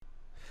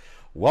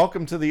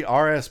Welcome to the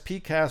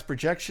RSP Cast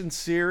projection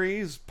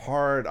series.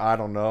 I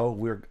don't know.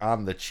 We're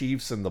on the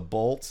Chiefs and the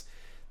Bolts.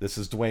 This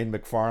is Dwayne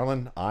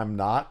McFarland. I'm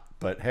not,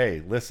 but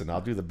hey, listen,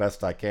 I'll do the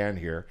best I can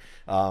here.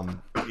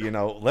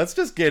 Let's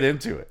just get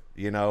into it.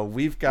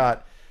 We've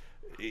got,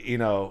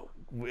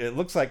 it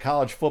looks like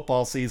college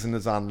football season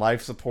is on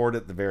life support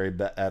at the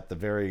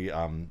very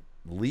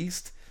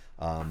least.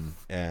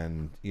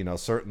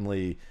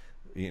 Certainly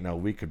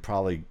we could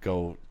probably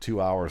go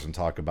 2 hours and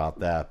talk about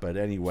that. But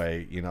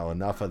anyway,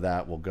 enough of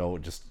that. We'll go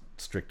just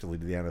strictly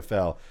to the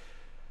NFL.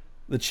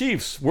 The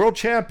Chiefs, world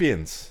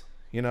champions,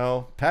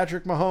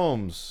 Patrick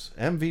Mahomes,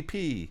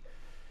 MVP.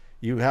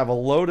 You have a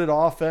loaded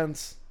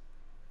offense,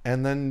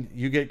 and then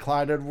you get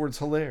Clyde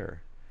Edwards-Helaire.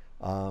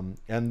 And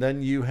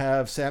then you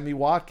have Sammy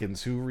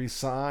Watkins, who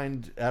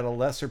resigned at a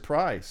lesser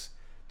price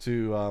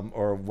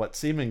or what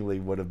seemingly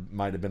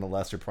might have been a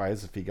lesser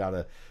price if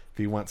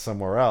he went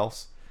somewhere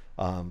else.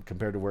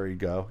 Compared to where you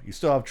go. You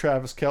still have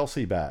Travis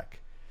Kelce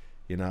back.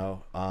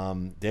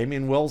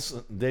 Damian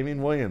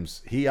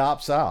Williams, he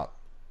opts out.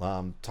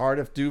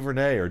 Tardif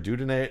Duvernay or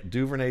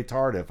Duvernay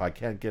Tardif.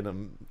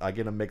 I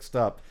get him mixed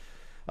up.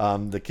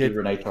 The kid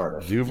Duvernay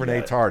Tardif.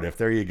 Duvernay Tardif.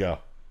 There you go.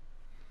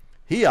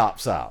 He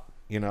opts out.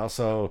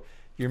 So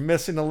you're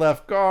missing a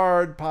left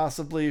guard,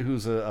 possibly,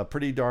 who's a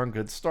pretty darn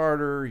good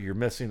starter. You're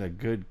missing a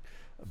good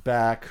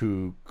back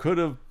who could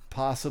have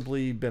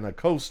possibly been a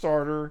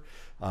co-starter.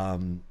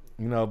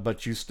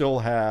 But you still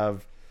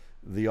have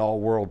the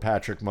all-world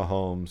Patrick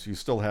Mahomes. You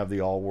still have the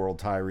all-world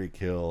Tyreek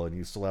Hill, and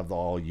you still have the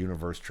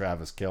all-universe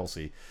Travis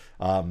Kelce.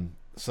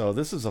 So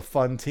this is a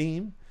fun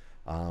team.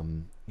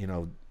 Dwayne,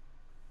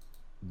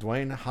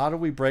 how do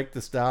we break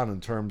this down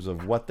in terms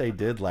of what they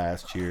did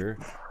last year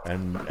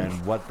and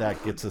what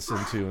that gets us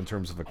into in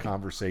terms of a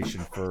conversation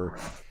for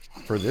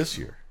this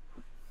year?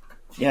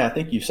 Yeah, I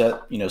think you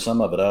set some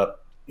of it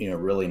up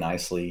really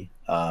nicely.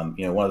 One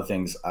of the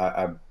things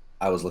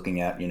I was looking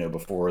at,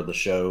 before the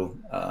show,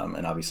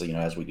 and obviously,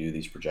 as we do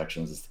these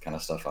projections, it's the kind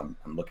of stuff I'm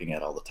looking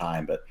at all the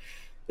time. But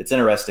it's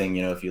interesting,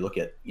 if you look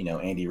at,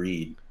 Andy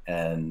Reid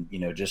and,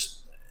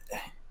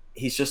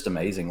 he's just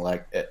amazing,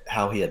 like at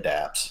how he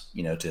adapts,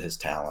 to his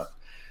talent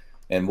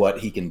and what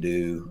he can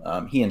do.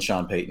 He and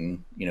Sean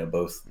Payton,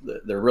 both,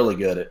 they're really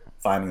good at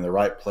finding the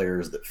right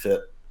players that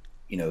fit,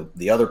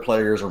 the other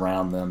players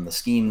around them, the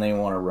scheme they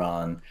want to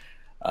run.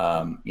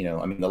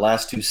 The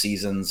last two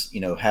seasons,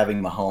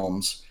 having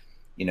Mahomes,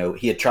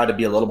 he had tried to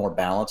be a little more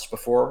balanced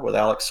before with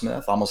Alex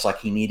Smith, almost like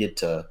he needed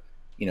to,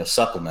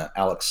 supplement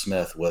Alex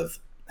Smith with,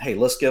 hey,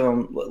 let's be a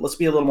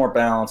little more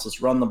balanced.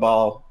 Let's run the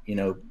ball,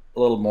 a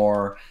little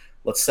more.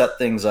 Let's set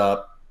things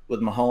up.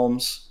 With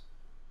Mahomes,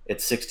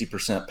 it's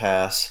 60%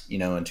 pass,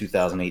 in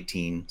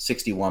 2018,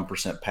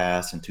 61%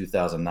 pass in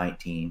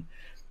 2019.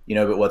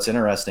 But what's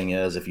interesting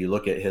is if you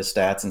look at his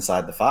stats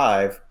inside the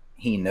five,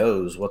 he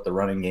knows what the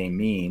running game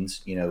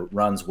means,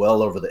 runs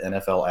well over the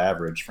NFL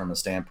average from a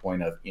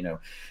standpoint of, if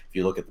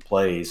you look at the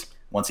plays,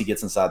 once he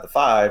gets inside the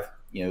five,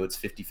 it's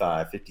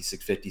 55,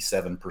 56,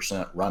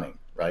 57% running,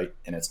 right?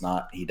 And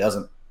he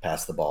doesn't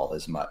pass the ball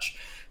as much.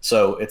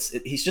 So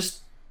he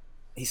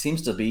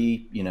seems to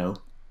be,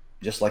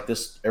 just like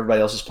this,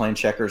 everybody else is playing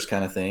checkers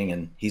kind of thing.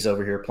 And he's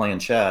over here playing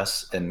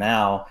chess. And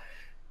now,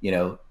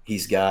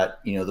 he's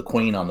got, the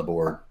queen on the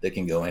board that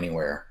can go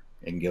anywhere.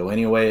 It can go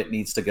any way it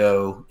needs to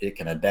go. It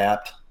can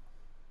adapt,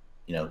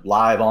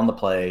 live on the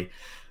play.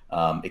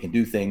 It can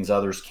do things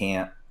others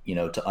can't,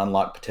 to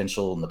unlock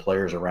potential in the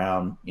players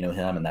around,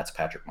 him, and that's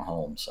Patrick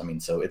Mahomes.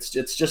 So it's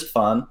just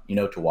fun,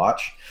 to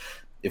watch.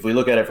 If we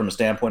look at it from a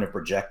standpoint of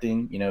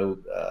projecting,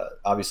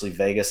 obviously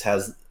Vegas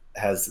has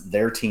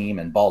their team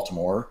and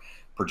Baltimore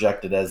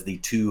projected as the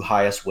two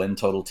highest win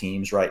total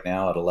teams right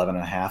now at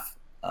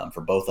 11.5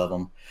 for both of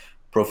them.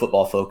 Pro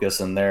Football Focus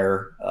and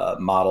their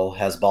model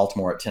has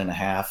Baltimore at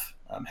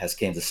 10.5, has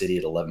Kansas City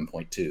at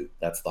 11.2.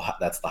 That's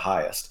the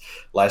highest.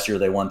 Last year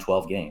they won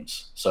 12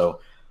 games,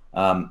 so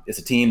it's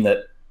a team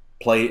that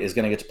is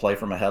going to get to play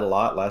from ahead a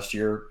lot. Last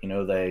year,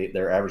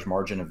 their average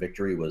margin of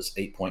victory was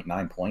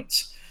 8.9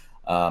 points.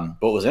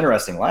 But what was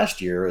interesting last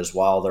year is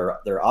while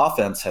their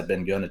offense had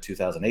been good in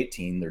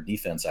 2018, their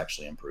defense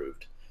actually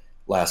improved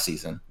last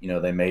season.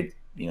 They made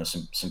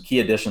some key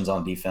additions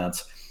on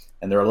defense.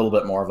 And they're a little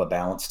bit more of a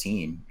balanced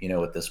team,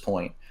 at this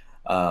point.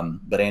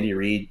 But Andy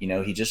Reid,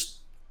 he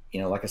just,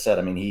 like I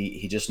said,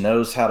 he just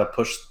knows how to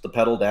push the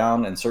pedal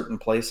down in certain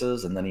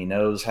places, and then he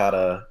knows how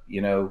to,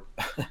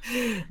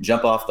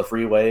 jump off the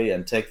freeway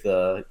and take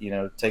the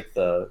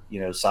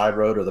side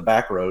road or the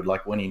back road,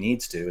 like when he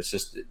needs to. It's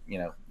just,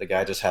 the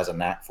guy just has a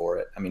knack for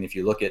it. If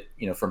you look at,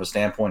 from a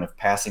standpoint of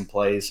passing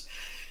plays,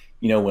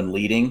 when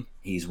leading,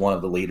 he's one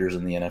of the leaders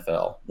in the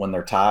NFL. When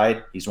they're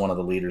tied, he's one of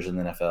the leaders in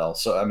the NFL.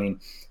 So,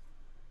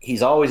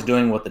 he's always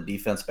doing what the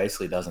defense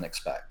basically doesn't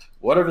expect.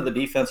 Whatever the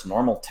defense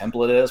normal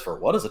template is for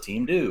what does a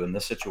team do in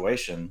this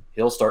situation,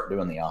 he'll start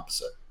doing the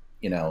opposite,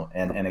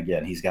 and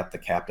again, he's got the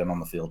captain on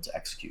the field to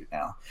execute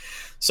now.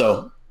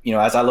 So,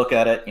 as I look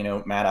at it,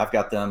 Matt, I've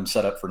got them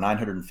set up for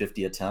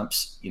 950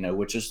 attempts,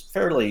 which is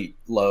fairly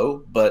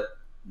low, but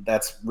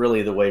that's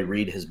really the way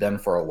Reid has been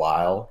for a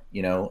while.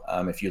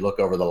 If you look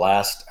over the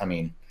last,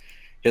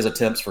 his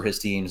attempts for his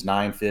teams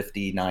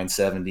 950,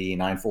 970,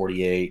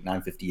 948,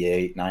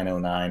 958,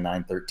 909,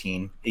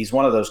 913. He's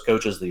one of those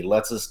coaches that he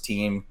lets his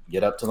team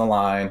get up to the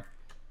line,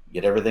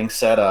 get everything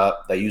set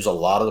up. They use a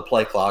lot of the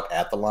play clock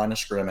at the line of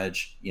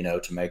scrimmage,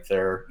 to make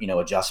their,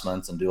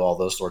 adjustments and do all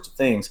those sorts of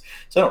things.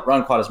 So they don't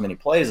run quite as many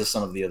plays as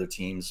some of the other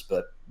teams,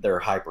 but they're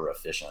hyper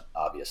efficient,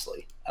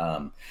 obviously.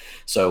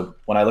 So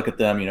when I look at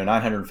them,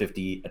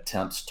 950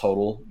 attempts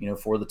total,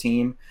 for the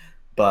team,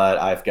 but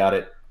I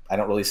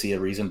don't really see a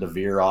reason to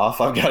veer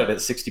off. I've got it at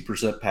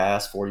 60%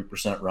 pass,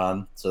 40%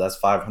 run. So that's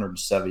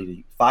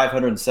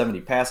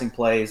 570 passing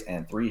plays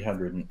and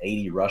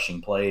 380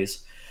 rushing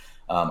plays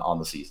on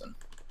the season.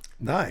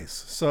 Nice.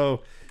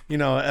 So,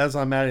 as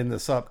I'm adding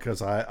this up,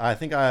 because I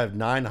think I have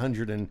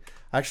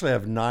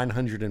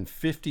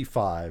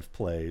 955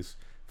 plays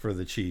for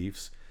the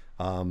Chiefs.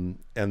 And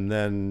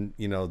then,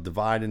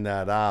 dividing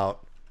that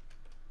out,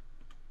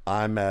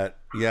 I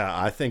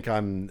think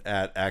I'm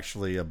at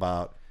actually,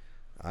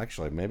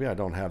 maybe I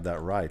don't have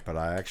that right, but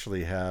I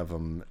actually have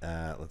them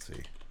at, let's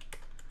see.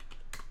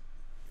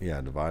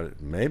 Yeah,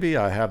 divided. Maybe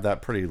I have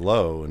that pretty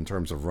low in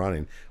terms of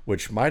running,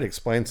 which might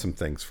explain some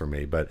things for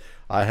me. But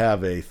I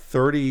have a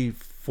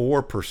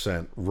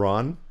 34%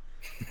 run,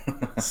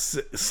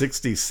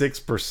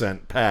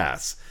 66%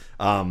 pass.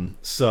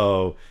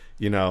 So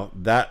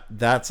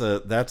that's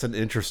an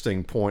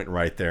interesting point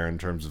right there in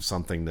terms of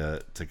something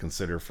to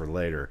consider for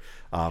later.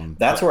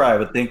 That's where I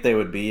would think they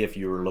would be if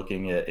you looked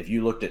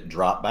at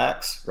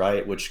dropbacks,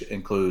 right, which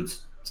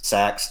includes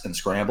sacks and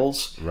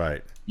scrambles.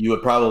 Right. You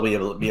would probably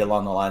be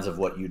along the lines of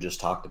what you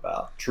just talked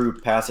about. True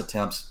pass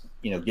attempts,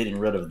 getting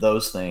rid of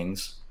those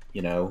things,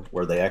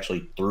 where they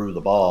actually threw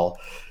the ball,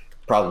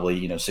 probably,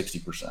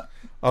 60%.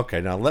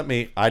 Okay, now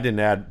I didn't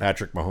add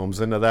Patrick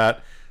Mahomes into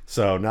that.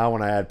 So now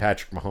when I add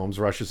Patrick Mahomes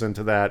rushes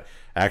into that,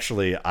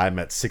 actually I'm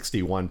at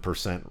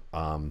 61%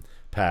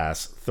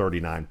 pass,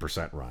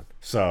 39% run.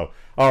 So,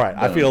 all right,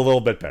 I feel a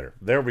little bit better.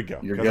 There we go.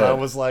 Because I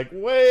was like,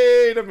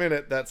 wait a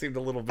minute, that seemed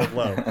a little bit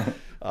low.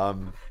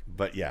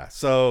 But yeah,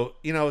 so,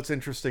 it's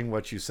interesting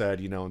what you said,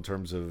 in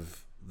terms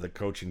of the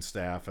coaching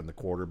staff and the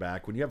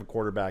quarterback. When you have a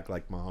quarterback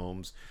like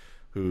Mahomes,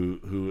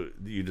 who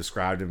you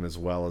described him as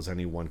well as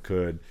anyone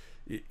could,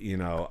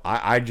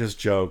 I just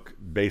joke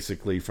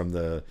basically from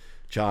the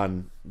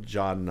John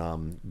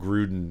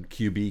Gruden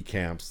QB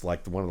camps,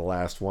 like one of the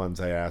last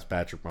ones. I asked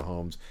Patrick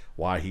Mahomes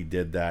why he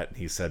did that, and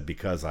he said,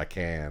 because I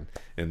can,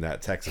 in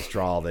that Texas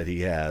drawl that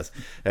he has.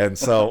 And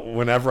so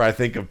whenever I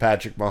think of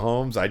Patrick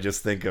Mahomes, I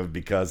just think of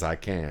because I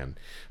can.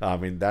 I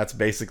mean, that's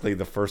basically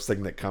the first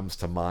thing that comes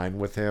to mind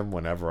with him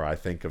whenever I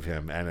think of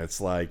him. And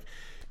it's like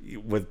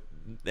with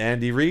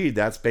Andy Reid,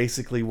 that's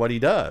basically what he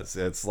does.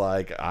 It's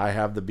like, I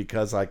have the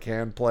because I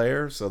can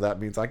player, so that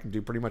means I can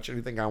do pretty much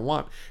anything I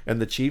want. And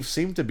the Chiefs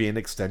seem to be an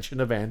extension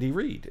of Andy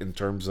Reid in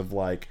terms of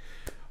like,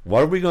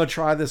 what are we going to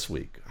try this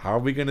week? How are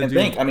we going to do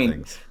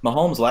things?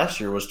 Mahomes last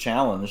year was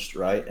challenged,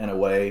 right, in a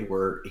way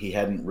where he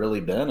hadn't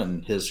really been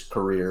in his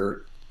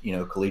career,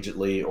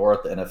 collegiately or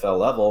at the NFL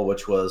level,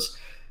 which was,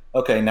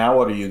 okay, now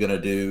what are you going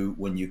to do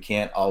when you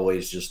can't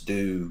always just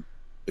do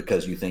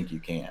because you think you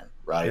can?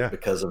 Right. Yeah.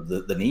 Because of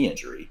the knee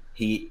injury,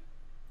 he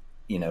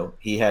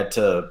had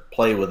to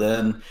play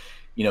within,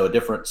 a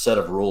different set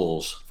of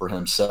rules for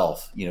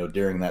himself,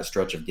 during that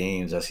stretch of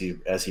games as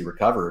he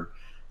recovered.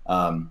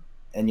 And,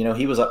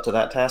 he was up to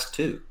that task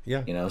too.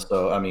 Yeah.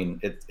 So,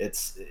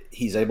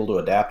 he's able to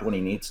adapt when he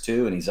needs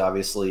to. And he's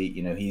obviously,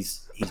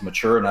 he's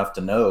mature enough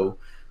to know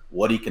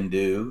what he can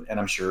do.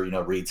 And I'm sure,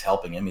 Reid's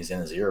helping him. He's in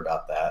his ear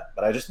about that.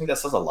 But I just think that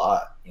says a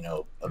lot,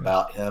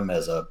 about him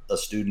as a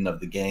student of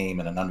the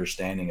game and an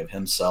understanding of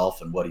himself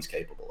and what he's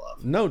capable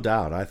of. No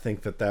doubt. I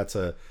think that's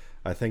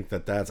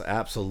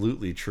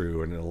absolutely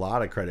true. And a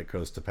lot of credit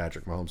goes to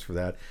Patrick Mahomes for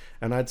that.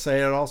 And I'd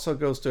say it also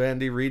goes to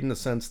Andy Reid in the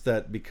sense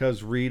that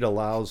because Reid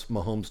allows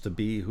Mahomes to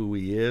be who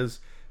he is,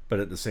 but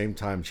at the same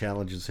time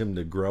challenges him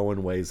to grow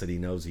in ways that he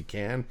knows he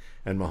can.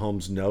 And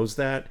Mahomes knows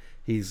that.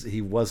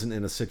 He wasn't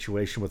in a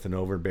situation with an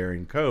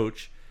overbearing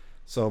coach.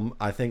 So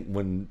I think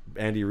when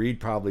Andy Reid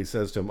probably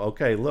says to him,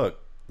 okay, look,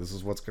 this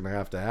is what's going to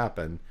have to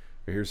happen,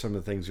 or here's some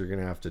of the things you're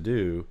going to have to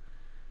do.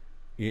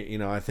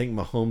 I think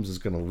Mahomes is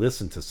going to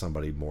listen to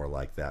somebody more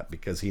like that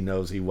because he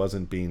knows he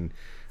wasn't being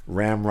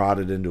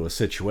ramrodded into a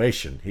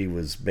situation. He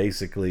was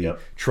basically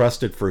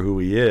trusted for who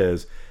he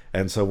is.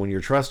 And so when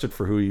you're trusted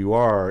for who you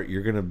are,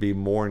 you're going to be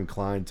more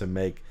inclined to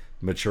make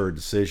mature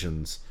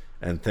decisions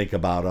and think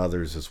about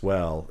others as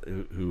well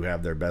who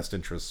have their best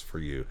interests for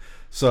you.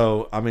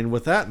 So,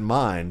 with that in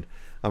mind,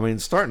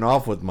 starting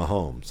off with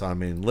Mahomes,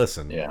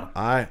 listen,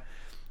 I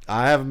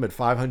have him at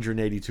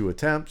 582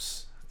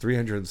 attempts,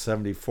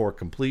 374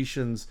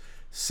 completions,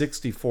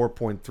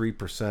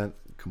 64.3%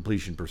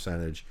 completion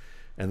percentage,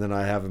 and then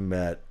I have him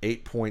at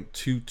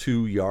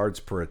 8.22 yards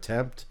per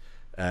attempt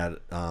at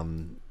a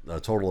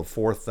total of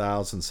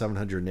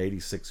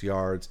 4,786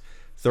 yards,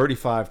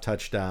 35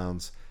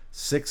 touchdowns,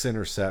 6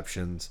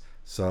 interceptions.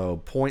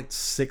 So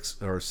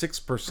 0.6 or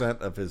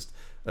 6% of his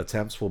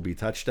attempts will be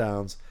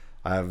touchdowns.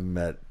 I have him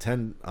at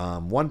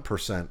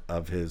 1%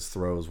 of his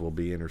throws will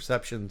be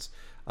interceptions.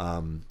 I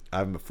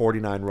have him at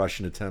 49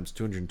 rushing attempts,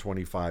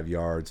 225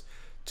 yards,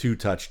 2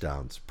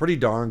 touchdowns. Pretty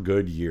darn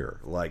good year.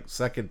 Like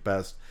second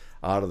best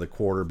out of the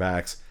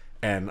quarterbacks.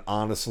 And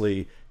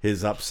honestly,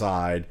 his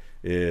upside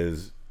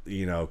is,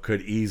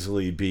 could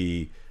easily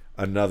be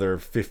another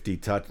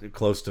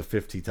close to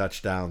 50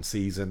 touchdown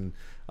season,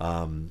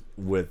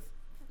 with,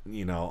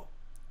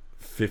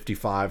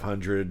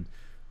 5,500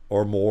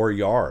 or more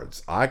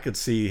yards. I could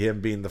see him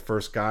being the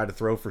first guy to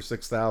throw for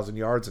 6,000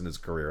 yards in his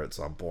career at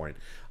some point.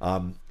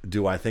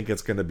 Do I think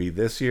it's going to be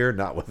this year?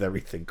 Not with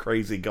everything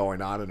crazy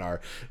going on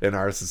in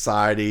our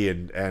society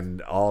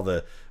and all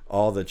the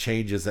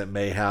changes that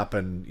may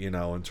happen,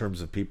 in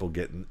terms of people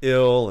getting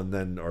ill and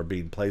then or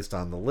being placed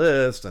on the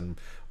list and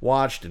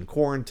watched and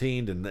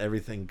quarantined and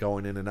everything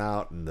going in and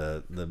out, and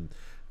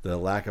the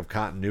lack of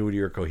continuity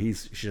or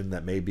cohesion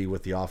that may be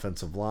with the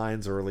offensive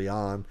lines early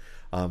on.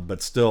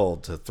 But still,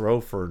 to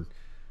throw for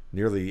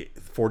nearly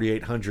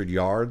 4,800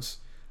 yards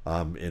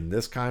in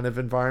this kind of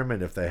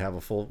environment, if we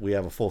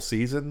have a full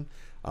season,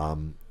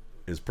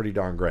 is pretty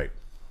darn great.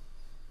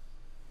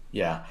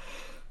 Yeah,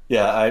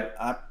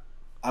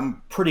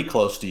 I'm pretty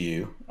close to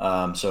you.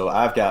 So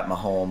I've got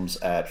Mahomes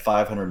at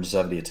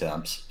 570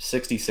 attempts,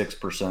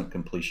 66%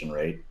 completion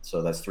rate.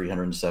 So that's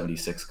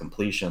 376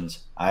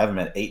 completions. I have him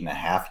at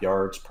 8.5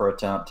 yards per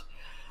attempt.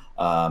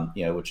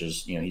 Which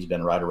is, he's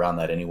been right around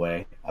that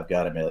anyway. I've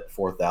got him at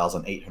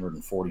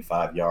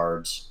 4,845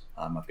 yards.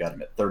 I've got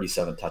him at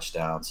 37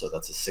 touchdowns, so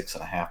that's a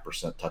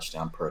 6.5%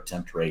 touchdown per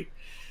attempt rate.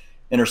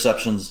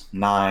 Interceptions,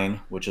 9,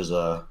 which is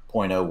a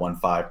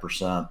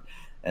 0.015%.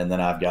 And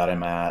then I've got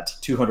him at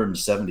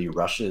 270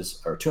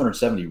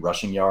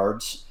 rushing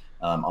yards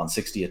on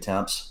 60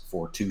 attempts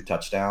for 2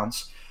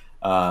 touchdowns.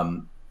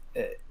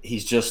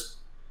 He's just,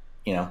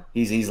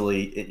 he's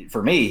easily,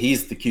 for me,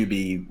 he's the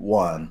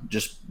QB1,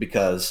 just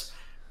because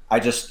I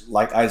just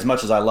like, as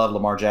much as I love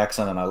Lamar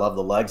Jackson and I love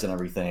the legs and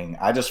everything,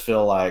 I just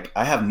feel like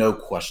I have no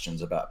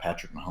questions about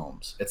Patrick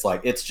Mahomes. It's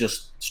like, it's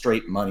just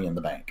straight money in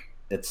the bank.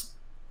 It's,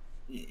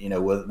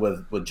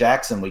 with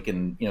Jackson, we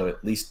can,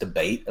 at least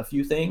debate a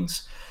few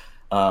things.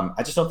 I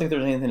just don't think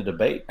there's anything to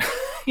debate,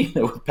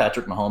 with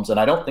Patrick Mahomes. And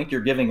I don't think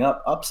you're giving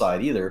up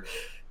upside either.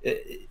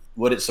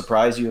 Would it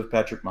surprise you if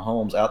Patrick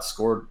Mahomes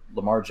outscored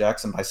Lamar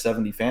Jackson by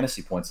 70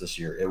 fantasy points this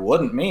year? It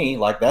wouldn't me.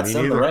 Like, that's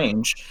in the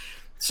range.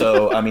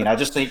 So, I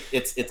just think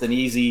it's an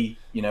easy,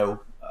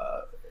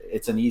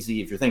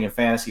 if you're thinking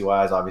fantasy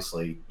wise,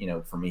 obviously,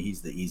 for me,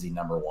 he's the easy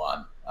number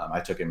one. I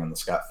took him in the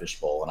Scott Fish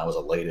Bowl and I was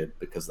elated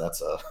because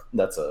that's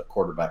a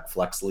quarterback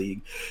flex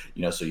league,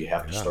 so you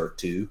have to start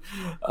 2.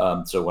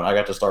 So when I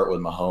got to start with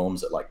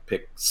Mahomes at like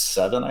pick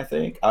 7, I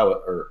think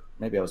or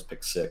maybe I was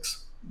pick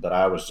 6, but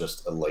I was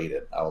just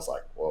elated. I was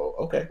like, whoa,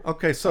 okay.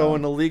 Okay. So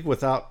in a league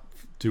without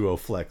duo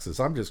flexes,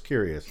 I'm just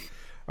curious,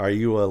 are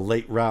you a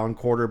late round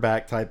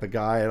quarterback type of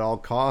guy at all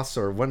costs,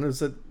 or when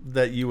is it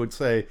that you would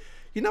say,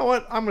 you know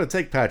what, I'm going to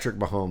take Patrick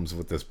Mahomes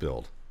with this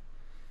build?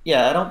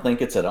 Yeah, I don't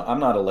think I'm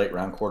not a late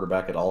round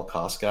quarterback at all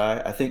cost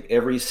guy. I think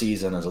every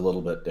season is a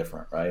little bit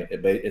different, right?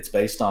 It's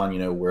based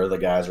on, where the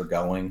guys are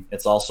going.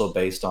 It's also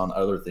based on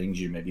other things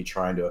you may be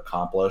trying to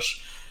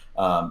accomplish,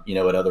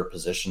 at other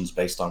positions,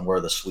 based on where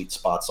the sweet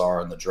spots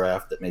are in the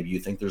draft, that maybe you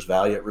think there's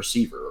value at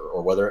receiver,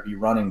 or whether it be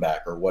running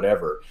back or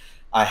whatever.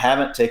 I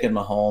haven't taken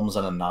Mahomes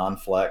in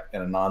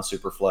a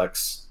non-super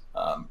flex,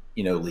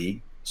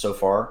 league so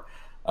far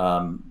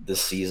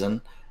this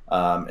season.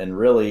 And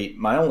really,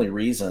 my only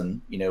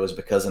reason, is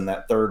because in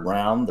that third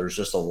round, there's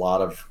just a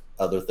lot of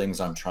other things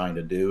I'm trying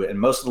to do. And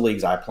most of the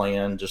leagues I play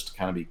in, just to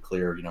kind of be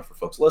clear, for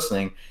folks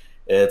listening,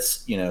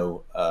 it's,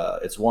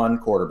 it's 1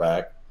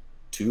 quarterback,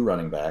 2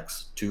 running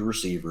backs, 2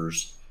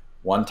 receivers,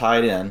 1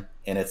 tight end,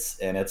 and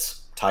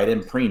it's tight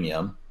end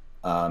premium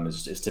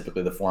is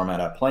typically the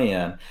format I play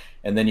in.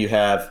 And then you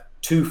have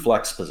 2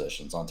 flex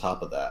positions on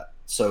top of that.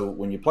 So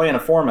when you play in a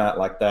format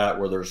like that,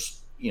 where there's,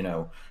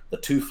 the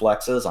 2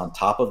 flexes on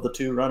top of the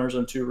 2 runners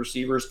and 2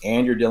 receivers,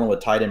 and you're dealing with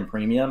tight end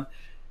premium,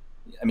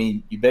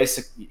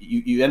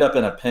 you end up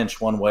in a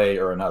pinch one way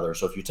or another.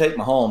 So if you take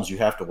Mahomes, you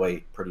have to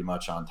wait pretty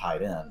much on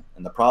tight end.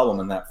 And the problem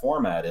in that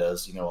format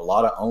is, a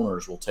lot of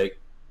owners will take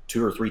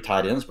 2 or 3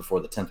 tight ends before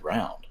the 10th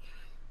round.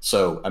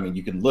 So,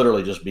 you can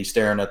literally just be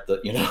staring at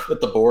the, at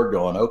the board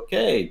going,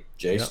 okay,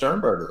 Jay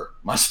Sternberger,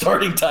 my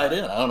starting tight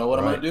end. I don't know what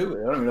I'm going to do.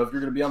 I don't even know if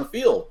you're going to be on the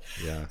field.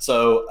 Yeah.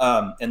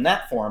 So in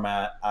that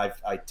format,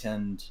 I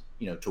tend,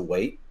 to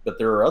wait. But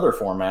there are other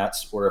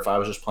formats where if I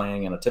was just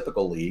playing in a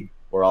typical league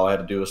where all I had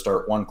to do was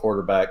start 1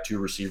 quarterback, 2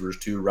 receivers,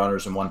 2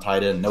 runners, and 1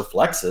 tight end, no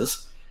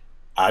flexes,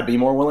 I'd be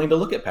more willing to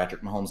look at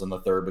Patrick Mahomes in the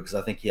third, because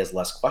I think he has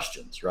less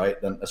questions, right?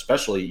 Then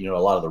especially, a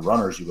lot of the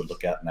runners you would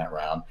look at in that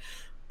round.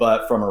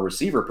 But from a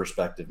receiver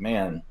perspective,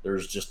 man,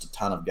 there's just a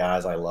ton of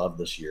guys I love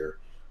this year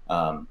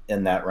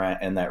in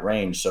that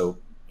range. So,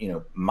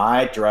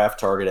 my draft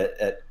target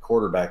at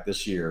quarterback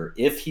this year,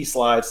 if he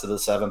slides to the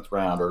 7th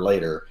round or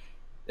later,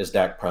 is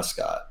Dak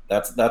Prescott.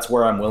 That's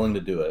where I'm willing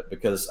to do it,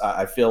 because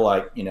I feel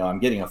like, I'm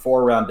getting a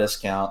 4-round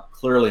discount.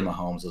 Clearly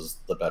Mahomes is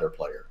the better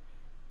player.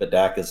 but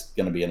Dak is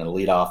going to be an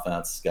elite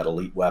offense. He's got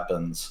elite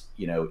weapons.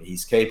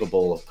 He's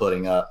capable of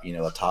putting up,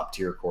 a top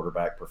tier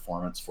quarterback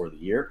performance for the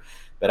year.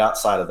 But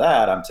outside of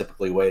that, I'm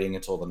typically waiting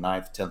until the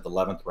 9th, 10th,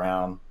 11th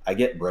round. I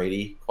get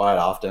Brady quite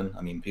often.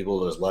 I mean,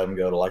 people just let him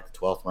go to like the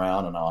 12th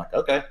round, and I'm like,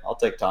 okay, I'll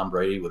take Tom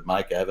Brady with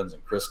Mike Evans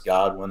and Chris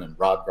Godwin and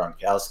Rob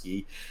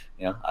Gronkowski.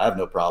 I have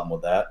no problem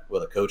with that,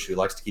 with a coach who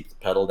likes to keep the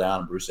pedal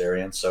down, Bruce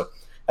Arians. So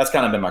that's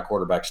kind of been my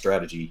quarterback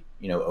strategy,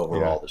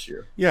 overall this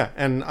year. Yeah,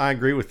 and I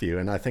agree with you.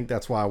 And I think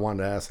that's why I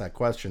wanted to ask that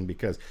question,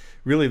 because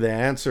really the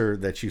answer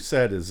that you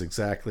said is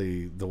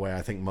exactly the way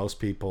I think most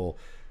people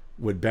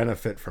would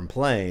benefit from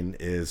playing,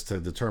 is to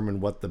determine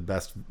what the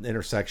best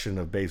intersection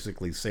of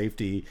basically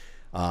safety,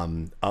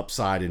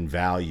 upside, and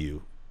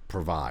value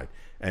provide.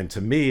 And to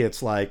me,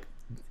 it's like,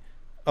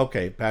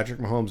 okay, Patrick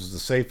Mahomes is the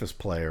safest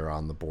player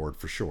on the board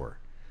for sure.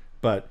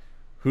 But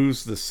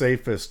who's the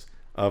safest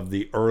of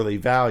the early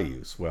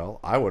values? Well,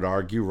 I would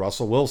argue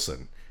Russell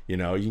Wilson. You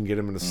can get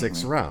him in the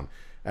 6th round.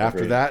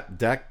 After that,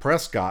 Dak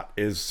Prescott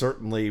is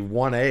certainly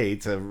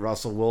 1A to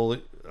Russell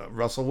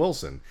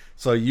Wilson.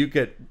 So if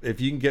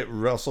you can get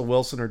Russell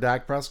Wilson or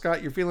Dak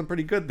Prescott, you're feeling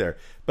pretty good there.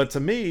 But to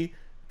me,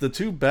 the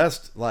two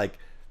best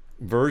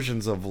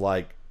versions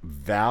of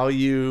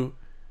value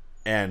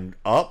and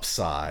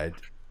upside,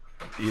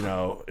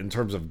 in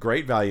terms of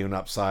great value and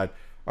upside,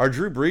 are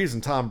Drew Brees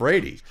and Tom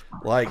Brady.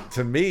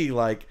 To me,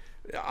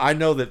 I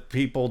know that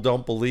people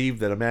don't believe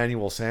that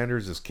Emmanuel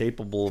Sanders is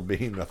capable of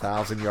being a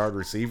 1,000-yard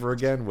receiver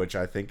again, which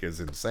I think is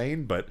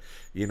insane. But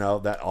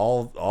that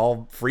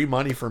all free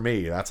money for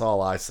me. That's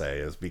all I say,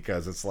 is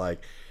because it's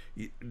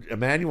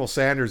Emmanuel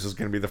Sanders is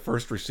going to be the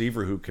first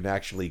receiver who can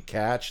actually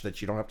catch,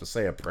 that you don't have to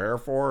say a prayer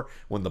for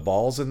when the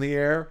ball's in the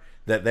air,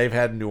 that they've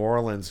had in New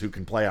Orleans, who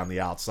can play on the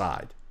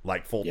outside,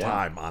 full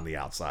time on the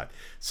outside.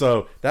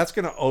 So that's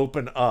going to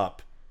open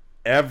up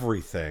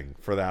everything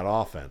for that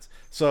offense.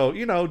 So,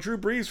 Drew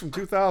Brees from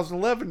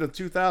 2011 to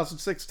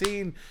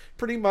 2016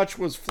 pretty much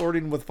was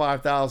flirting with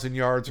 5,000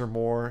 yards or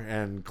more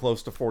and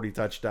close to 40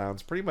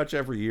 touchdowns pretty much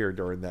every year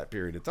during that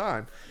period of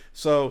time.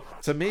 So,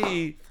 to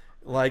me,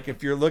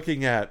 if you're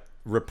looking at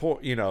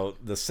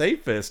the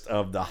safest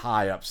of the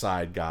high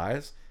upside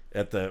guys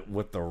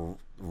with the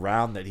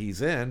round that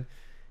he's in,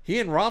 he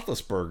and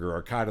Roethlisberger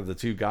are kind of the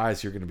two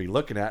guys you're going to be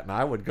looking at, and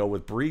I would go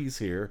with Brees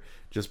here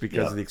just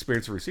because of the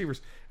experience of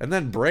receivers. And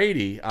then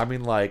Brady, I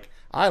mean,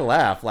 I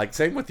laugh.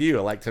 Same with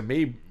you. To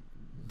me,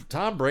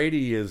 Tom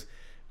Brady is,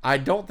 I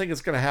don't think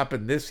it's going to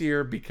happen this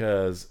year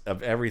because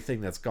of everything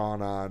that's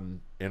gone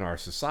on in our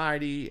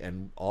society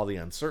and all the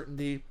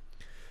uncertainty,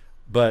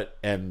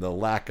 and the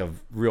lack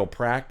of real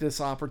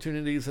practice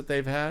opportunities that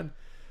they've had.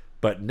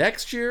 But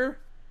next year,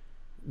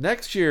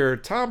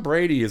 Tom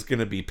Brady is going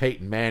to be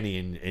Peyton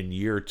Manning in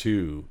year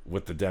 2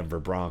 with the Denver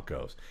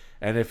Broncos.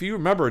 And if you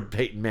remember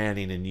Peyton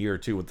Manning in year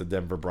 2 with the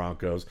Denver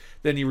Broncos,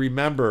 then you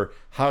remember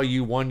how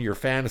you won your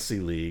fantasy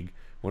league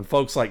when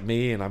folks like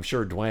me, and I'm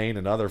sure Dwayne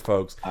and other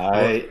folks.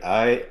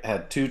 I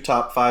had 2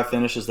 top 5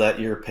 finishes that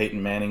year.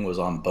 Peyton Manning was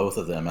on both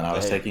of them, and I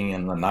was taking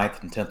in the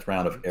 9th and 10th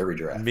round of every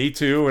draft. Me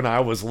too, and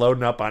I was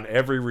loading up on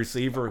every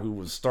receiver who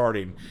was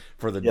starting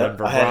for the Denver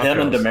Broncos. I had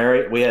him and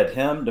Demarius. We had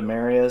him,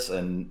 Demarius,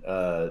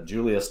 and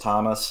Julius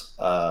Thomas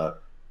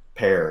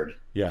paired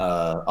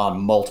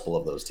on multiple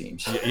of those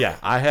teams. Yeah,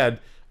 I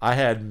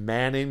had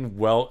Manning,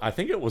 I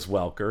think it was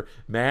Welker,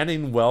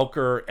 Manning,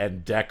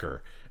 and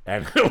Decker.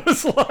 And it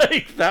was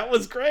that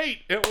was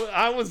great.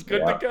 I was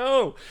good to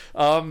go.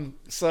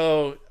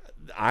 So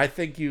I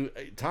think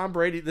Tom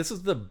Brady, this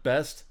is the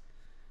best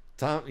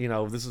Tom,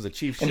 this is a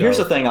Chiefs show. And here's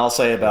the thing I'll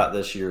say about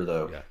this year,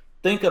 though. Yeah.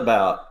 Think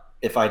about,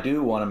 if I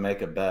do want to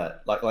make a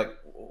bet,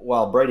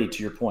 while Brady,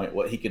 to your point,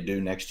 what he could do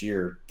next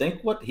year,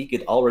 think what he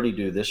could already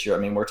do this year. I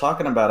mean, we're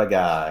talking about a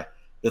guy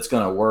that's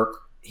going to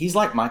work. He's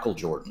like Michael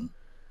Jordan.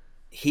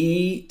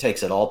 He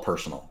takes it all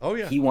personal. Oh,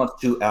 yeah. He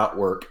wants to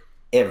outwork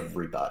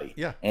everybody.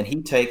 Yeah. And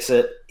he takes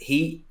it.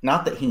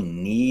 Not that he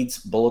needs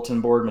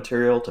bulletin board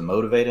material to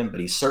motivate him,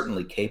 but he's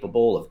certainly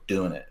capable of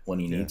doing it when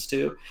he needs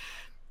to.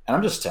 And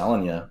I'm just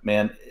telling you,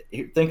 man,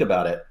 think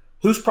about it.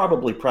 Who's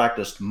probably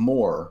practiced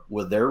more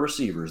with their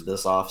receivers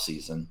this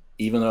offseason,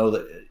 even though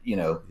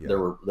there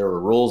were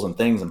rules and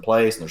things in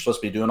place and they're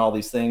supposed to be doing all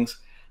these things?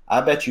 I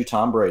bet you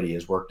Tom Brady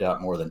has worked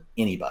out more than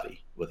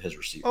anybody with his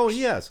receivers. Oh,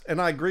 yes.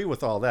 And I agree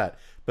with all that.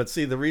 But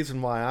see, the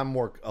reason why I'm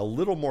a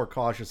little more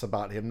cautious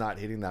about him not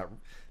hitting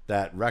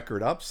that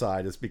record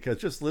upside is because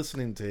just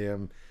listening to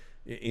him,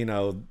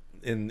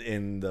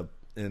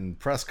 in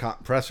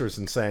pressers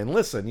and saying,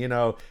 listen,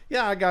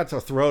 I got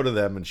to throw to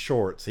them in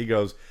shorts. He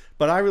goes,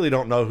 but I really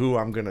don't know who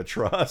I'm going to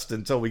trust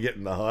until we get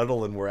in the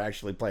huddle and we're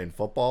actually playing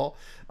football.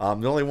 The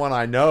only one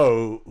I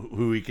know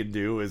who he can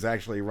do is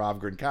actually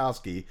Rob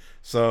Gronkowski.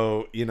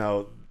 So,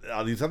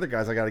 these other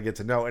guys I got to get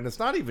to know. And it's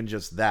not even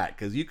just that,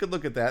 because you could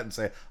look at that and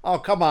say, oh,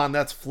 come on,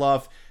 that's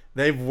fluff.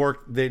 They've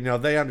worked, they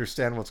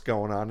understand what's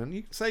going on. And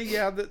you can say,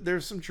 yeah,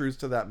 there's some truth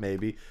to that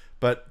maybe.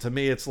 But to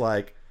me, it's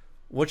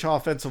which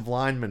offensive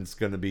lineman's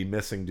going to be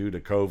missing due to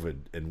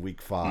COVID in week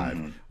 5?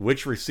 Mm-hmm.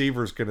 Which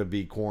receiver's going to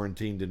be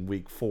quarantined in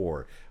week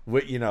 4?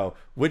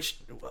 Which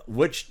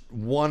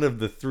one of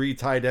the 3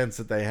 tight ends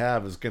that they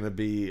have is going to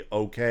be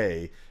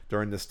okay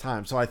during this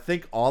time? So I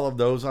think all of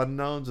those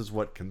unknowns is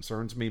what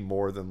concerns me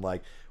more than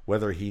like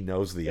whether he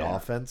knows the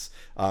offense.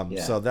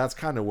 So that's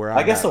kind of where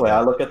I guess the way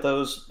now. I look at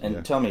those,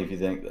 and tell me if you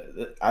think,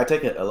 I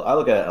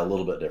look at it a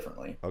little bit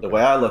differently. Okay. The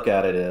way I look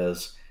at it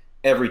is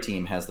every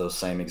team has those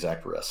same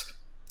exact risk.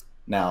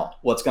 Now,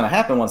 what's going to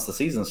happen once the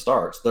season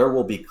starts, there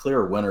will be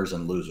clear winners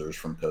and losers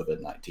from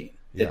COVID-19.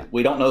 Yeah.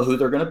 We don't know who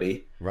they're going to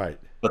be. Right.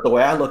 But the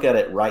way I look at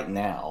it right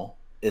now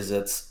is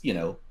it's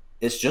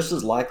just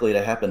as likely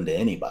to happen to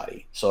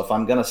anybody. So if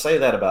I'm going to say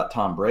that about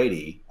Tom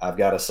Brady, I've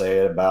got to say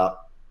it about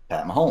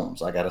Pat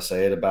Mahomes. I got to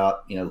say it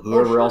about,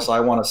 whoever else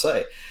I want to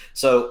say.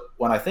 So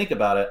when I think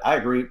about it, I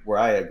agree. Where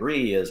I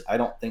agree is I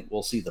don't think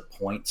we'll see the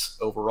points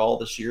overall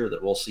this year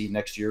that we'll see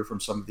next year from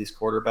some of these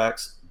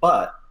quarterbacks.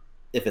 But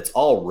if it's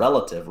all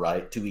relative,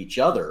 right, to each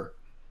other,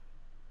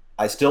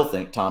 I still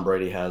think Tom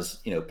Brady has,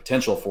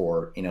 potential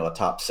for, a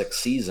top 6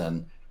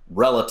 season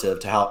relative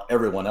to how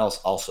everyone else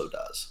also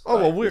does. Oh,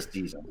 right, well,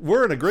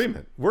 we're in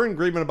agreement. We're in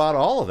agreement about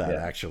all of that,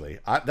 actually.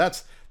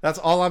 That's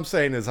all I'm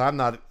saying is I'm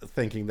not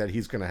thinking that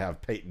he's going to have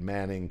Peyton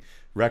Manning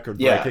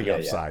record-breaking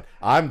upside.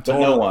 But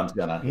no one's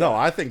going to. No,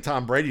 I think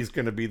Tom Brady's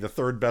going to be the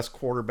 3rd best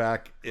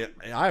quarterback.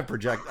 I've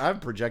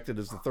projected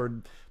as the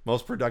 3rd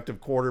most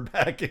productive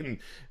quarterback in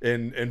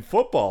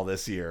football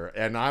this year,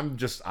 and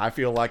I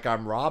feel like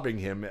I'm robbing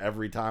him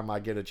every time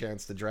I get a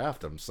chance to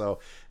draft him. So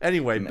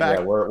anyway, back.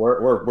 Yeah,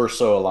 we're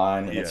so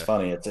aligned, and it's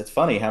funny. It's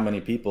funny how many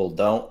people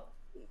don't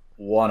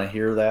want to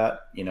hear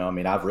that.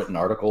 I've written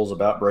articles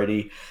about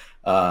Brady,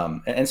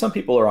 and some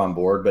people are on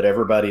board, but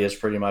everybody is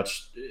pretty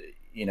much.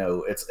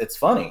 It's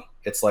funny.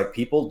 It's like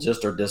people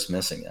just are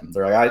dismissing him.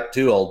 They're like, "I'm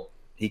too old.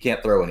 He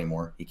can't throw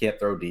anymore. He can't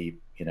throw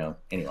deep."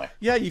 Anyway.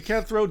 Yeah, you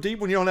can't throw deep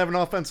when you don't have an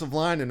offensive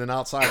line and an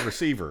outside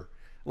receiver.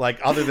 Like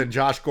other than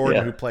Josh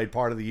Gordon, who played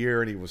part of the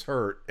year and he was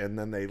hurt, and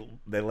then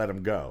they let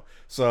him go.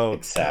 So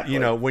exactly.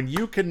 When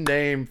you can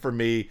name for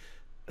me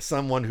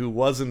someone who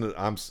wasn't,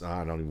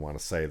 I don't even want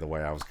to say the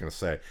way I was going to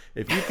say.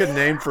 If you could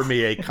name for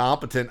me a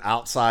competent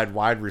outside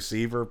wide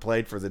receiver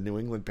played for the New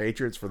England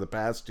Patriots for the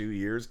past 2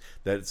 years,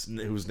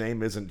 whose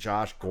name isn't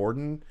Josh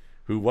Gordon,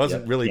 who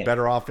wasn't really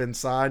better off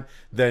inside,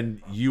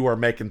 then you are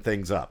making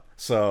things up.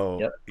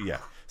 So yeah.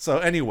 So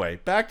anyway,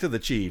 back to the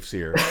Chiefs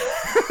here.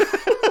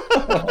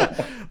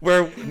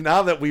 Where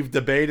now that we've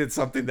debated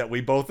something that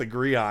we both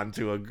agree on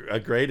to a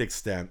great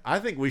extent, I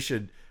think we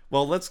should.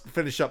 Well, let's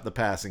finish up the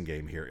passing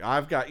game here.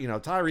 I've got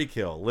Tyreek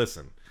Hill.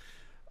 Listen,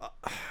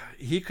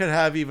 he could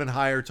have even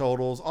higher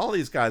totals. All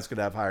these guys could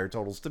have higher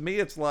totals. To me,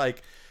 it's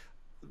like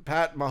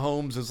Pat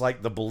Mahomes is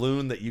like the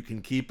balloon that you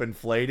can keep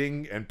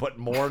inflating and put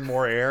more and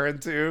more air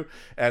into,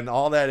 and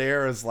all that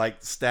air is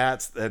like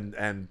stats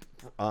and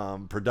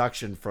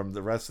production from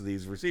the rest of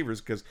these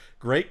receivers, because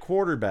great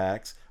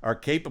quarterbacks are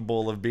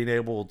capable of being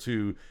able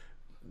to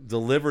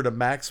deliver to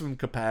maximum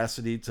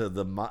capacity to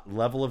the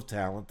level of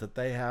talent that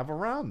they have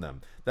around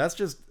them. That's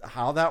just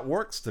how that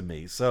works to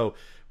me. So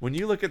when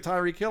you look at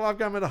Tyreek Hill, I've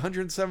got him at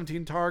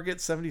 117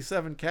 targets,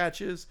 77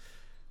 catches,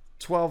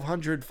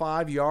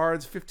 1,205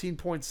 yards,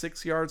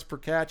 15.6 yards per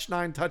catch,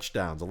 9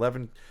 touchdowns,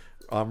 11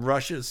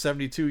 rushes,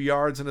 72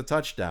 yards, and a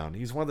touchdown.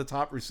 He's one of the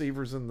top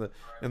receivers in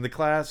the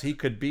class. He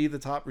could be the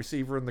top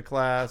receiver in the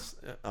class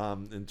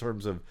in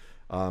terms of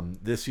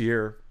this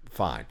year.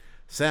 Fine.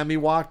 Sammy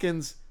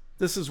Watkins,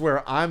 this is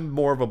where I'm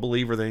more of a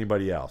believer than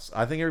anybody else.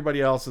 I think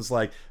everybody else is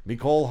like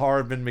Mecole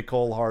Hardman.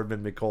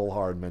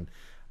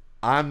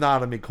 I'm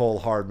not a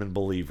Mecole Hardman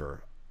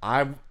believer.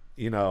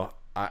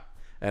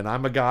 And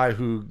I'm a guy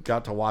who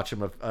got to watch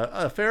him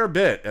a fair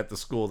bit at the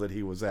school that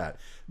he was at.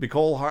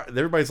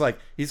 Everybody's like,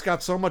 he's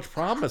got so much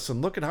promise,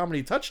 and look at how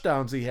many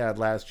touchdowns he had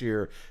last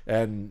year.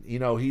 And,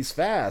 he's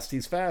fast.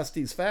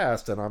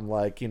 And I'm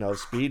like,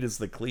 speed is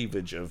the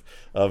cleavage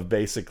of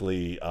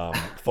basically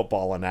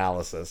football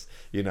analysis.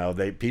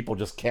 People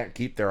just can't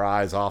keep their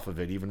eyes off of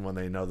it, even when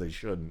they know they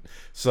shouldn't.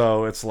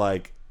 So it's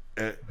like,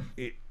 and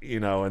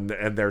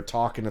they're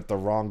talking at the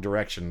wrong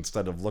direction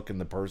instead of looking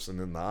the person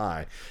in the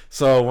eye.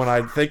 So when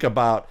I think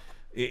about,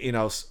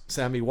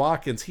 Sammy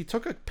Watkins, he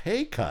took a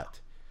pay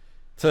cut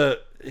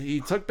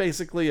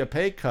basically a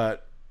pay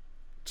cut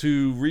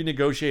to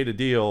renegotiate a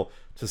deal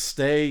to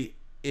stay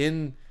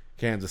in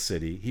Kansas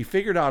City. He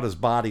figured out his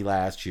body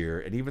last year,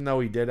 and even though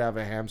he did have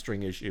a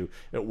hamstring issue,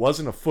 it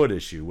wasn't a foot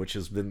issue, which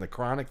has been the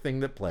chronic thing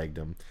that plagued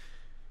him.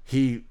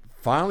 He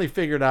finally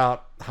figured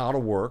out how to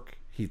work.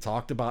 He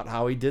talked about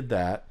how he did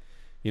that.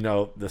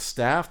 The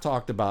staff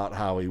talked about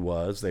how he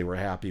was. They were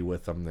happy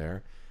with him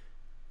there.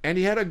 And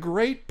he had a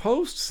great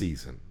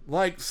postseason.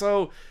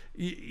 So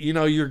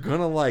you're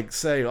gonna like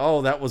say,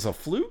 oh, that was a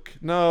fluke.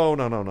 No,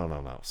 no, no, no,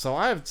 no, no. So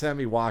I have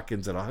Sammy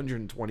Watkins at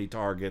 120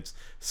 targets,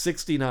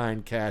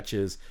 69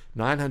 catches,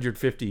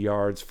 950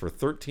 yards for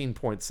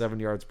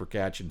 13.7 yards per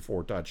catch and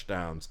 4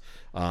 touchdowns,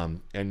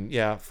 and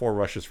yeah, 4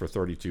 rushes for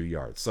 32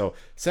 yards. So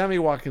Sammy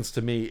Watkins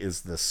to me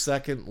is the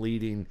second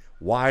leading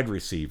wide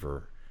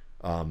receiver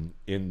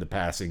in the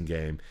passing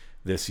game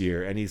this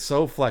year, and he's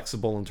so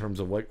flexible in terms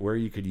of where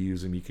you could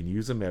use him. You can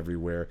use him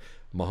everywhere.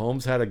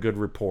 Mahomes had a good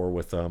rapport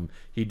with him.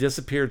 He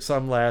disappeared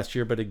some last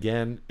year, but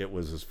again, it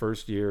was his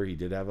first year. He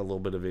did have a little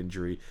bit of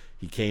injury.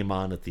 He came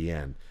on at the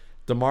end.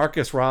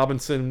 Demarcus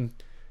Robinson,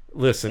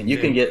 listen. And you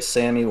can get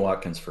Sammy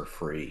Watkins for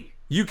free.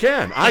 You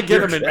can. I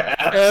get him in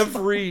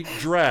every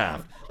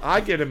draft. I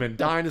get him in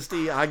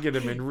Dynasty. I get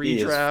him in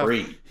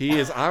redraft. He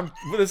is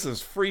free. This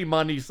is free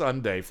money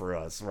Sunday for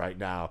us right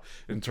now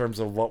in terms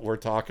of what we're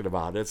talking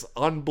about. It's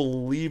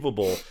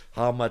unbelievable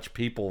how much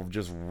people have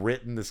just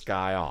written this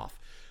guy off.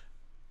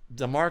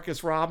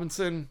 Demarcus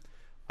Robinson,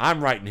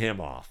 I'm writing him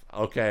off.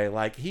 Okay,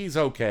 like he's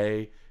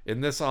okay.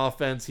 In this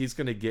offense, he's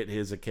going to get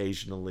his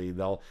occasionally.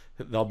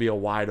 There'll be a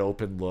wide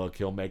open look.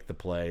 He'll make the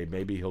play.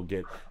 Maybe he'll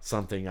get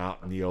something out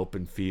in the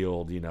open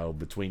field,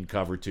 between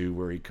cover 2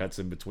 where he cuts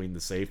in between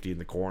the safety and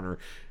the corner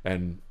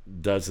and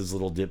does his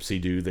little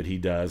dipsy-do that he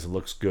does. It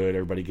looks good.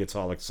 Everybody gets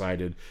all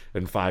excited.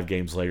 And 5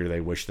 games later, they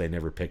wish they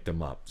never picked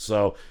him up.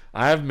 So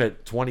I have him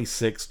at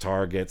 26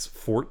 targets,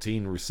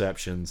 14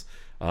 receptions,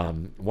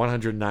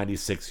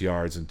 196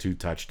 yards, and 2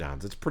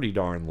 touchdowns. It's pretty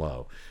darn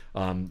low.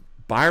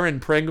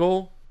 Byron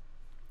Pringle,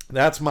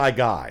 that's my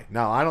guy.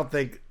 Now, I don't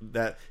think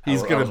that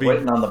he's going to be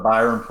waiting on the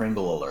Byron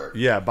Pringle alert.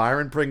 Yeah,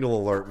 Byron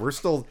Pringle alert.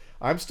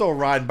 I'm still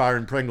riding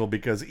Byron Pringle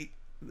because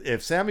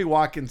if Sammy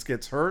Watkins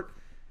gets hurt,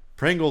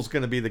 Pringle's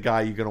going to be the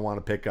guy you're going to want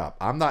to pick up.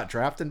 I'm not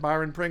drafting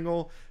Byron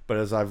Pringle, but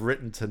as I've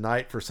written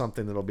tonight for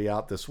something that'll be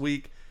out this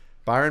week,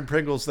 Byron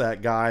Pringle's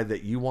that guy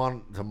that you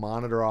want to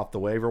monitor off the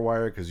waiver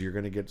wire because you're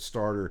going to get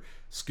starter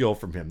skill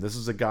from him. This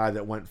is a guy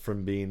that went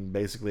from being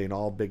basically an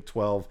all Big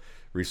 12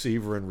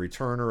 receiver and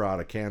returner out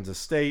of Kansas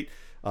State,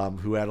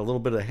 who had a little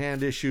bit of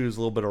hand issues, a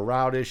little bit of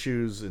route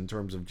issues in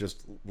terms of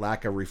just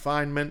lack of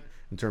refinement,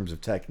 in terms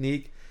of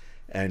technique,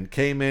 and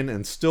came in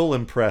and still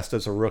impressed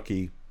as a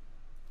rookie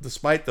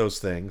despite those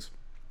things.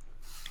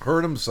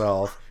 Hurt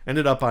himself,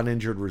 ended up on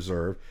injured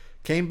reserve,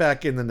 came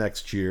back in the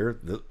next year,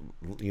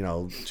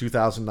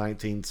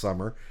 2019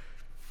 summer,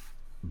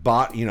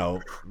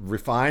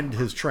 refined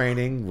his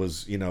training,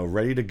 was,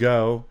 ready to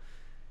go.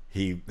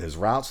 His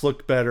routes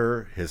looked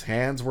better, his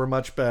hands were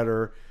much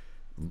better,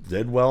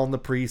 did well in the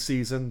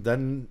preseason.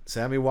 Then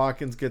Sammy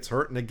Watkins gets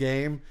hurt in a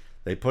game.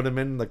 They put him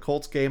in the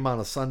Colts game on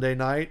a Sunday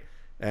night,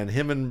 and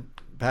him and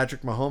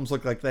Patrick Mahomes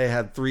looked like they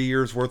had 3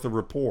 years worth of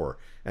rapport.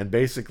 And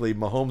basically,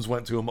 Mahomes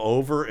went to him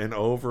over and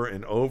over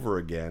and over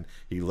again.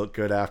 He looked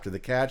good after the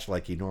catch,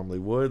 like he normally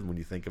would when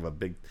you think of a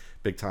big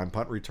time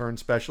punt return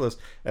specialist.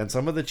 And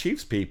some of the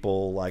Chiefs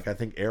people, like I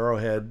think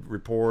Arrowhead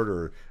Report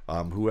or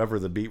whoever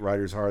the beat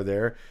writers are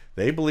there,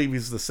 they believe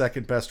he's the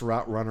second best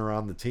route runner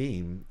on the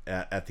team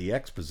at the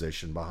X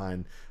position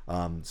behind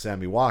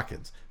Sammy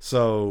Watkins.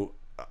 So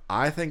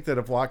I think that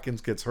if Watkins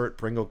gets hurt,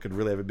 Pringle could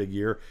really have a big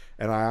year.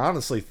 And I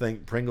honestly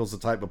think Pringle's the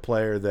type of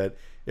player that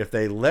if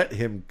they let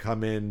him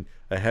come in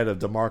ahead of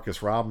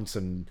Demarcus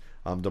Robinson,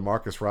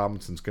 Demarcus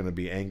Robinson's going to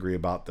be angry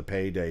about the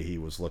payday he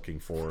was looking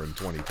for in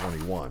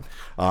 2021.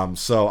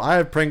 So I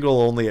have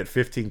Pringle only at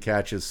 15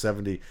 catches,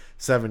 15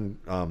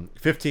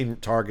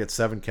 targets,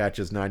 7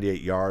 catches,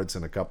 98 yards,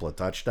 and a couple of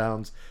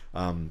touchdowns.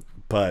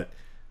 But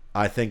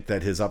I think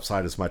that his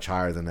upside is much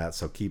higher than that,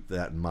 so keep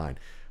that in mind.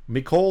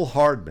 Mecole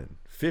Hardman,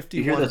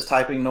 51. You hear this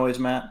typing noise,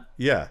 Matt?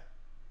 Yeah,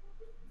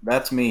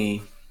 that's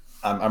me.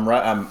 I'm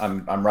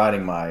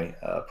writing my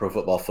Pro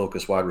Football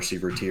Focus wide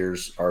receiver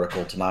tiers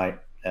article tonight,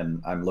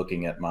 and I'm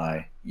looking at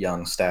my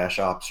young stash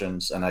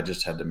options, and I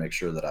just had to make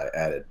sure that I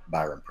added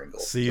Byron Pringle.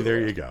 See, there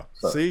you go.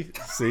 So. See,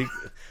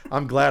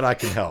 I'm glad I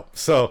can help.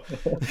 So,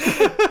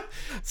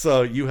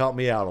 so you help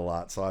me out a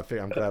lot. So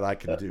I'm glad I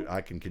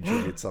can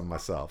contribute some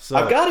myself. So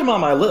I've got him on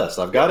my list.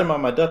 I've got him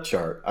on my depth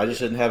chart. I just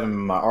didn't have him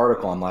in my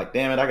article. I'm like,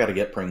 damn it, I got to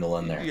get Pringle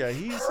in there. Yeah,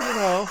 he's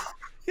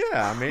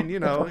Yeah, I mean,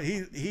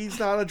 he's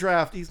not a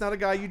draft. He's not a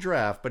guy you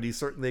draft, but he's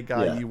certainly a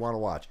guy you want to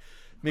watch.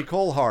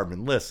 Mecole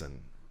Hardman, listen,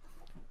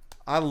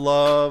 I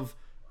love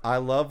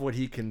what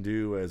he can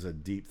do as a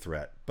deep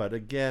threat. But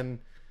again,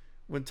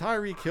 when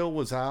Tyreek Hill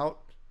was out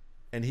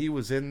and he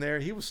was in there,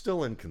 he was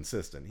still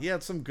inconsistent. He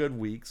had some good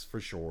weeks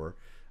for sure.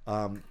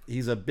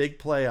 He's a big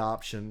play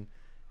option.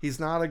 He's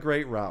not a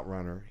great route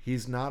runner.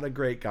 He's not a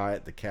great guy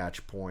at the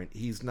catch point.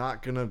 He's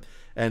not going to,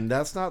 and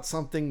that's not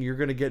something you're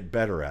going to get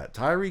better at.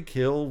 Tyreek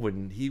Hill,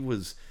 when he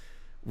was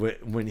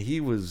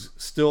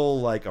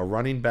still like a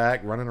running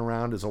back, running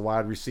around as a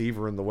wide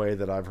receiver in the way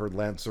that I've heard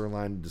Lance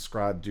Zierlein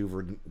describe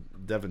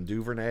Devin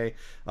Duvernay,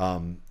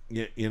 Mecole,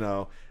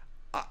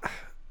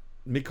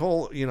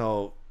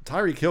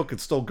 Tyreek Hill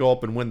could still go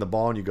up and win the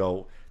ball, and you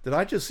go, did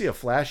I just see a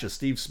flash of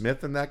Steve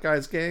Smith in that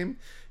guy's game?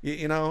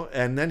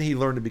 And then he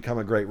learned to become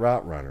a great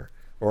route runner,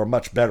 or a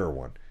much better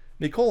one.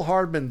 Nicole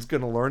Hardman's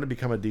going to learn to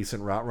become a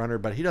decent route runner,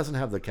 but he doesn't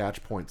have the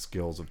catch point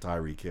skills of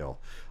Tyreek Hill.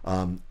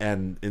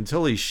 And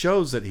until he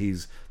shows that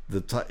he's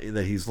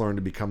that he's learned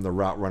to become the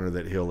route runner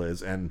that Hill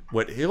is, and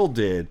what Hill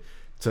did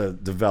to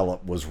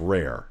develop was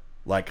rare.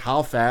 Like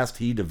how fast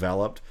he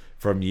developed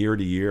from year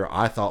to year,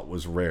 I thought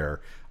was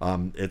rare.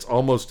 It's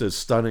almost as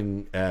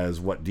stunning as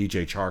what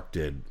DJ Chark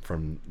did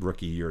from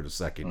rookie year to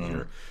second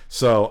year.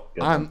 So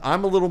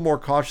I'm a little more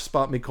cautious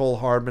about Nicole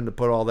Hardman, to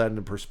put all that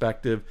into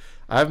perspective.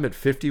 I have him at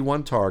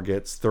 51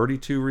 targets,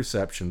 32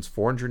 receptions,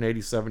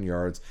 487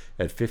 yards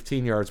at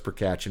 15 yards per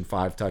catch and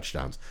 5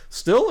 touchdowns.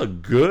 Still a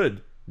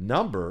good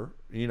number,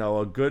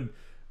 a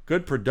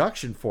good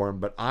production for him,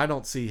 but I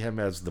don't see him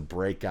as the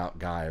breakout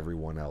guy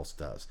everyone else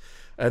does.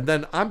 And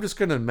then I'm just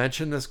going to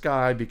mention this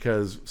guy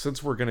because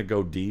since we're going to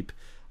go deep,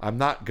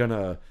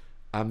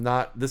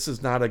 this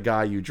is not a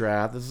guy you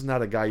draft. This is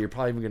not a guy you're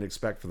probably even going to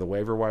expect for the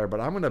waiver wire, but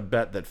I'm going to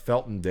bet that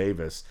Felton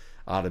Davis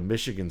out of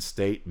Michigan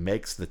State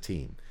makes the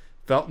team.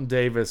 Felton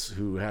Davis,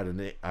 who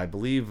had I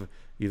believe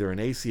either an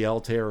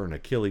ACL tear or an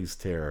Achilles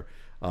tear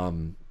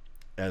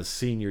as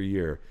senior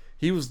year,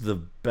 he was the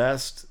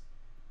best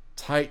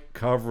tight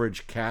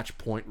coverage catch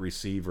point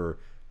receiver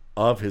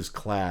of his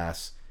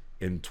class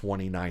in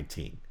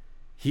 2019.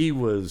 He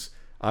was,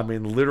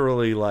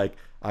 literally like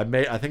I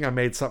think I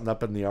made something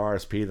up in the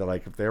RSP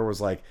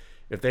that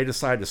if they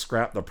decide to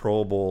scrap the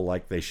Pro Bowl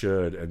like they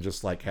should and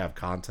just like have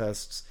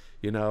contests,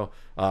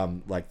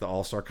 like the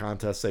All-Star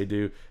contests they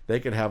do, they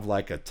could have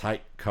like a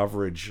tight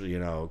coverage,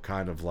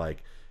 kind of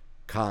like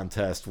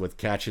contest with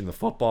catching the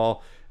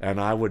football. And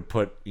I would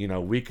put,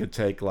 we could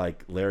take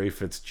like Larry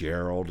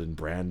Fitzgerald and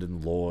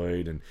Brandon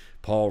Lloyd and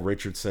Paul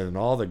Richardson and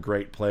all the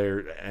great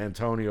players,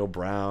 Antonio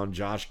Brown,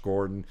 Josh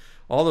Gordon,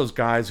 all those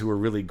guys who were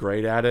really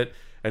great at it.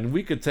 And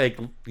we could take,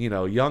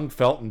 young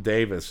Felton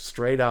Davis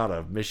straight out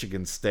of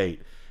Michigan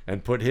State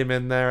and put him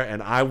in there,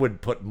 and I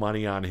would put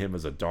money on him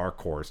as a dark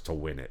horse to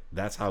win it.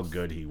 That's how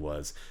good he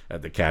was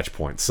at the catch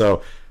point.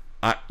 So,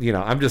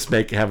 I'm just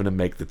having to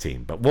make the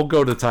team. But we'll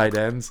go to tight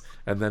ends,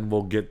 and then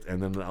we'll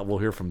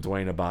hear from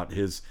Dwayne about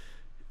his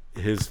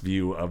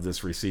view of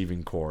this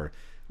receiving core.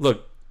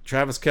 Look,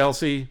 Travis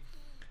Kelce,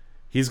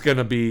 he's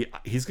gonna be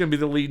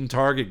the leading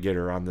target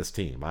getter on this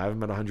team. I have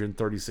him at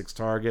 136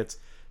 targets,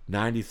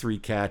 93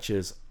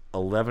 catches,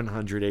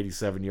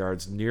 1,187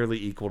 yards,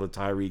 nearly equal to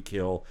Tyreek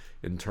Hill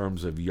in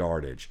terms of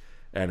yardage,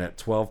 and at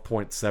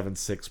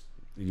 12.76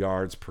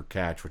 yards per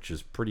catch, which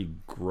is pretty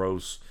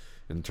gross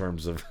in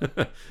terms of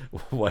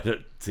what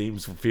it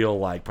seems to feel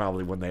like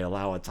probably when they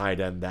allow a tight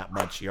end that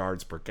much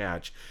yards per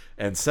catch,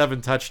 and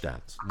 7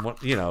 touchdowns.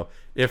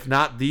 If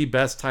not the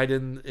best tight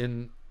end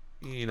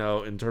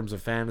in terms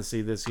of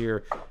fantasy this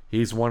year,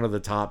 he's one of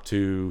the top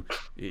 2,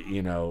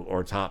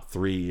 or top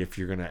 3 if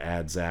you're going to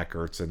add Zach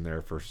Ertz in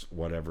there for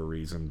whatever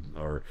reason,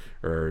 or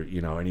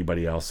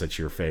anybody else that's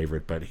your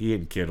favorite. But he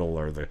and Kittle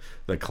are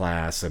the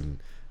class and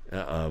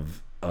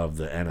of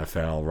the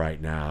NFL right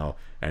now,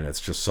 and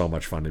it's just so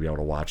much fun to be able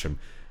to watch him.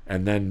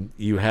 And then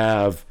you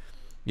have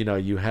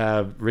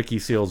Ricky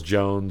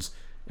Seals-Jones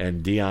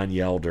and Deion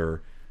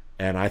Yelder.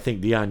 And I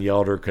think Deion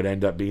Yelder could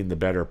end up being the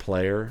better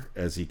player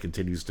as he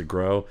continues to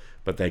grow.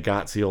 But they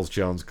got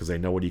Seals-Jones because they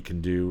know what he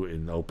can do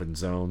in open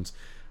zones.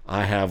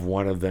 I have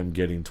one of them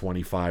getting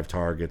 25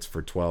 targets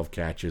for 12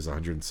 catches,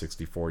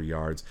 164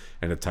 yards,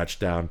 and a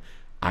touchdown.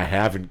 I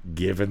haven't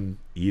given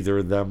either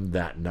of them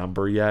that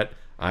number yet.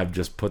 I've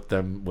just put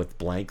them with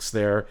blanks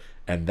there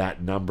and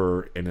that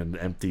number in an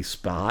empty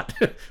spot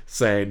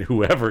saying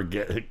whoever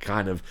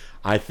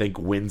I think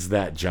wins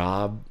that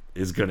job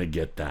is going to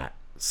get that.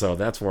 So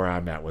that's where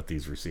I'm at with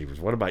these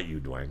receivers. What about you,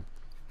 Dwayne?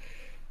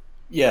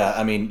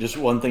 Yeah, just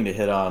one thing to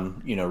hit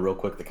on, real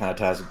quick that kind of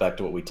ties it back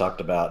to what we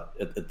talked about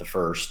at the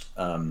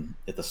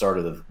start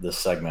of this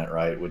segment,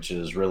 right? Which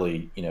is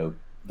really,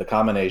 the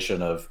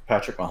combination of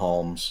Patrick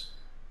Mahomes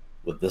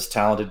with this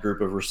talented group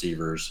of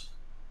receivers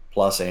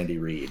plus Andy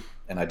Reid.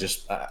 And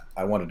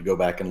I wanted to go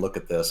back and look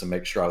at this and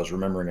make sure I was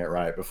remembering it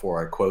right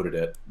before I quoted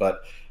it.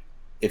 But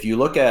if you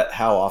look at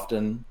how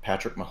often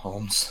Patrick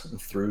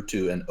Mahomes threw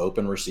to an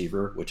open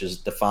receiver, which is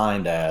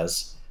defined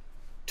as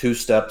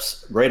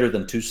greater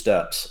than 2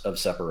 steps of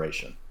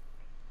separation.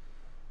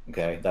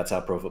 Okay, that's how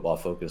Pro Football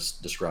Focus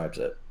describes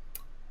it.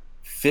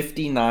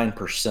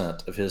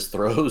 59% of his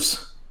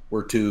throws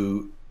were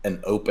to an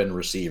open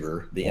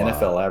receiver. The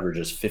NFL average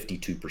is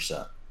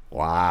 52%.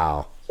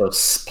 Wow. So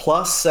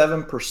plus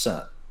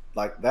 7%.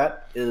 Like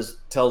that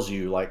tells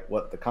you like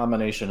what the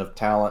combination of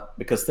talent,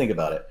 because think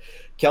about it.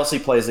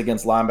 Kelce plays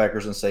against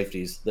linebackers and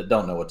safeties that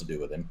don't know what to do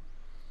with him.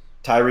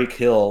 Tyreek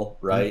Hill,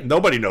 right?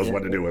 Nobody knows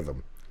what to do with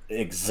him.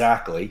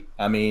 Exactly.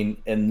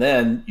 And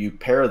then you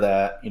pair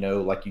that,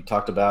 like you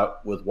talked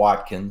about with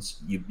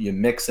Watkins, you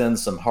mix in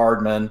some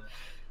Hardman,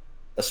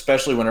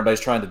 especially when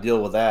everybody's trying to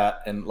deal with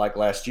that. And like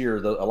last year,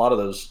 a lot of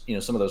those,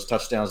 some of those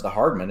touchdowns to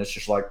Hardman, it's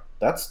just like,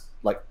 that's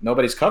like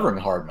nobody's covering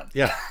Hardman.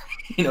 Yeah.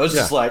 It's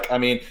just like,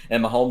 and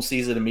Mahomes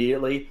sees it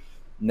immediately,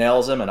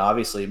 nails him. And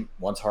obviously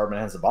once Hardman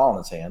has the ball in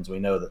his hands, we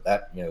know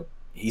that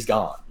he's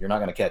gone. You're not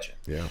going to catch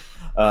him.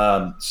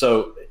 Yeah.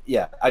 So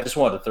yeah, I just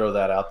wanted to throw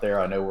that out there.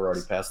 I know we're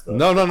already past the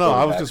No. I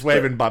was quarterbacks, just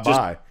waving but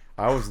bye-bye.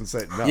 I wasn't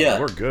saying, no, yeah.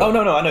 we're good. Oh,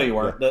 no, I know you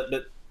weren't. Yeah.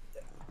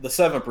 The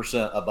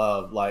 7%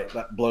 above, like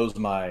that blows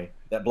my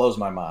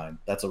mind.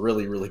 That's a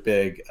really, really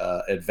big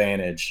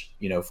advantage,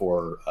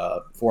 for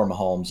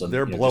Mahomes. And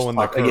They're blowing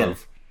the curve. Again,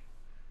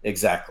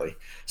 exactly.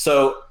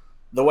 So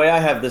the way I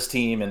have this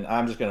team, and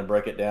I'm just going to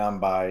break it down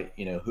by,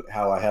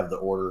 how I have the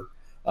order.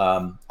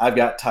 I've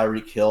got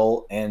Tyreek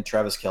Hill and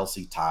Travis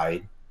Kelce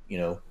tied,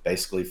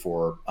 basically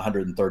for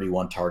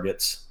 131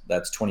 targets.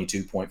 That's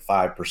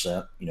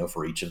 22.5%,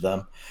 for each of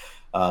them.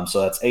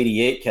 So that's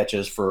 88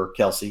 catches for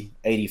Kelce,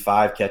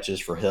 85 catches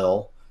for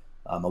Hill,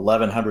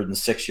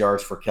 1,106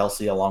 yards for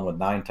Kelce, along with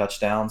 9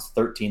 touchdowns,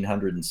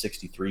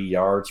 1,363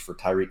 yards for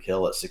Tyreek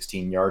Hill at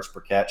 16 yards per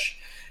catch,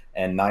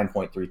 and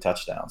 9.3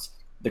 touchdowns.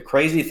 The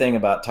crazy thing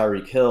about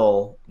Tyreek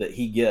Hill that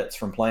he gets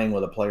from playing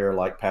with a player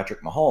like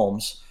Patrick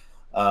Mahomes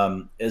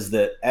is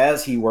that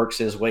as he works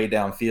his way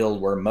downfield,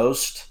 where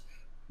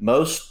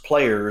most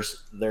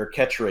players, their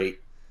catch rate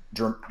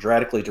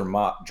dramatically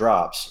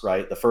drops,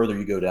 right, the further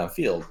you go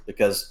downfield,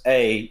 because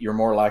you're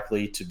more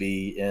likely to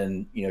be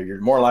in, you're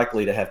more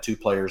likely to have 2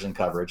 players in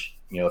coverage.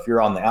 If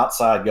you're on the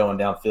outside going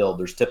downfield,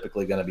 there's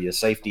typically going to be a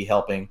safety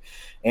helping,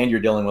 and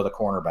you're dealing with a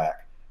cornerback,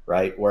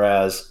 right?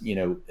 Whereas,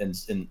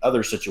 in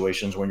other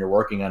situations when you're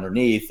working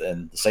underneath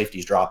and the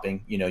safety's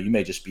dropping, you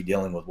may just be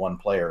dealing with 1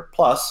 player.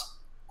 Plus,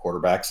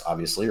 quarterbacks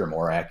obviously are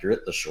more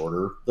accurate the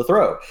shorter the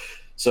throw.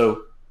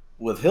 So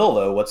with Hill,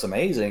 though, what's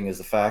amazing is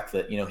the fact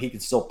that, he can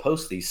still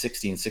post these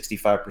 60 and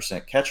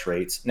 65% catch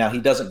rates. Now, he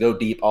doesn't go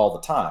deep all the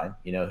time.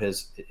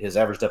 His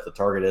average depth of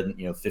target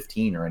isn't,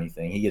 15 or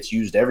anything. He gets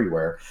used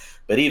everywhere.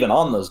 But even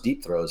on those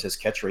deep throws, his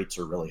catch rates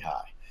are really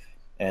high.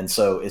 And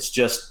so it's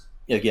just,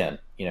 again,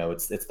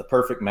 it's the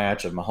perfect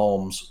match of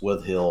Mahomes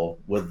with Hill,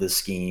 with the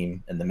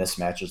scheme and the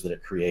mismatches that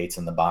it creates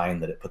and the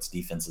bind that it puts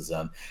defenses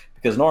in.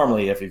 Because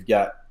normally if you've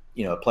got,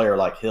 a player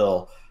like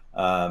Hill,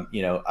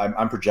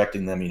 I'm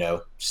projecting them,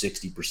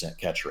 60%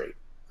 catch rate,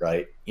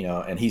 right?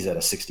 And he's at a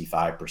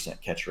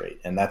 65% catch rate.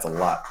 And that's a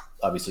lot,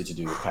 obviously, to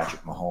do with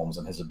Patrick Mahomes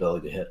and his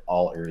ability to hit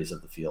all areas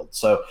of the field.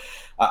 So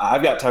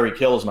I've got Tyreek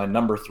Hill as my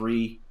number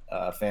 3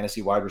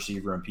 fantasy wide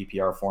receiver in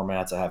PPR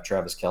formats. I have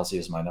Travis Kelce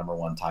as my number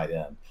 1 tight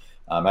end.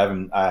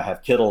 I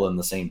have Kittle in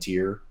the same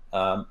tier,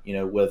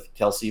 with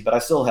Kelce, but I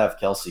still have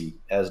Kelce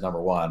as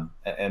number 1.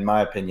 In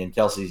my opinion,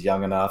 Kelce's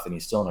young enough and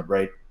he's still in a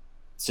great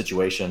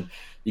situation.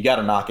 You got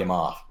to knock him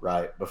off,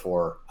 right?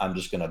 Before I'm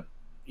just going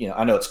to,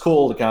 I know it's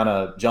cool to kind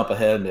of jump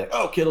ahead and be like,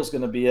 oh, Kittle's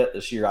going to be it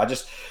this year.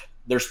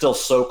 They're still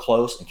so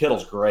close, and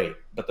Kittle's great,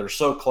 but they're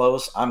so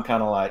close. I'm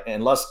kind of like,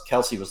 unless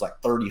Kelce was like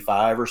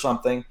 35 or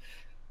something,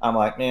 I'm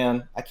like,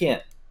 man, I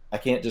can't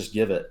just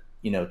give it,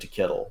 to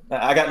Kittle.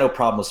 I got no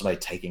problem with somebody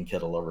taking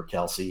Kittle over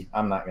Kelce.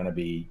 I'm not going to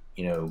be,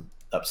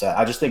 upset.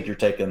 I just think you're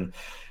taking,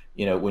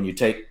 when you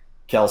take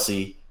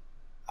Kelce,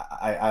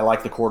 I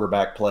like the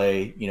quarterback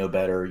play,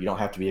 better. You don't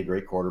have to be a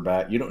great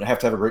quarterback. You don't have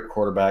to have a great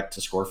quarterback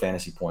to score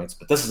fantasy points,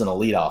 but this is an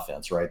elite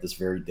offense, right? That's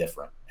very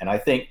different. And I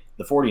think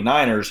the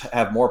 49ers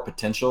have more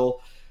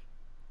potential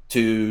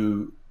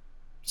to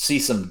see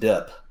some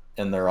dip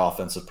in their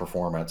offensive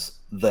performance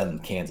than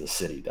Kansas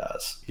City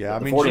does. Yeah,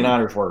 the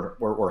 49ers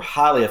were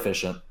highly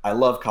efficient. I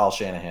love Kyle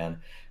Shanahan,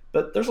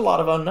 but there's a lot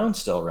of unknowns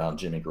still around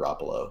Jimmy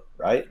Garoppolo,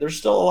 right? There's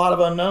still a lot of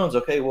unknowns.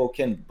 Okay, well,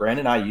 can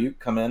Brandon Ayuk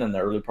come in the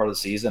early part of the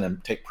season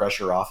and take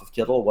pressure off of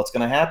Kittle? What's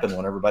going to happen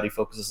when everybody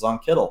focuses on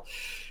Kittle?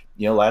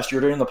 Last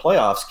year during the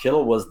playoffs,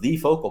 Kittle was the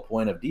focal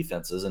point of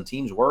defenses, and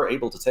teams were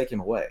able to take him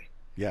away.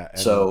 Yeah.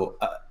 So,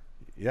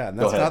 and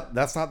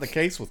that's not the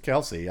case with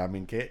Kelce. I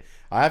mean,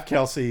 I have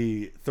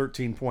Kelce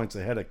 13 points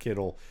ahead of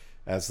Kittle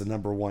as the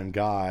number 1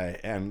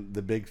 guy, and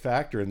the big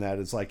factor in that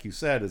is, like you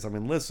said,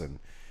 listen,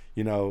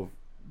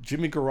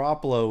 Jimmy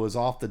Garoppolo is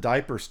off the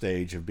diaper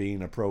stage of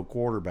being a pro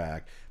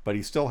quarterback, but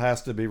he still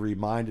has to be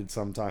reminded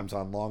sometimes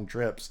on long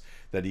trips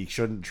that he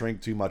shouldn't drink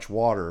too much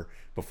water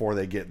before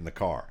they get in the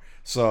car.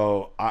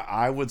 So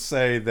I would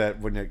say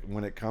that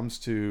when it comes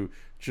to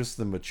just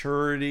the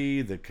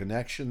maturity, the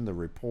connection, the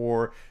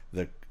rapport,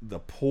 the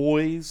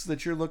poise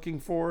that you're looking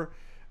for,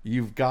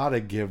 you've got to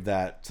give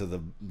that to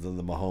the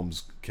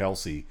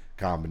Mahomes-Kelce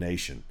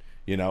combination.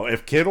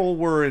 If Kittle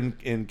were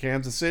in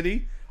Kansas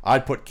City,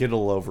 I'd put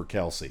Kittle over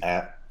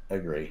Kelce.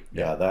 Agree.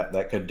 Yeah,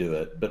 that could do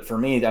it. But for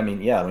me, I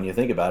mean, yeah, when you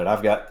think about it,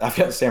 I've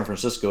got San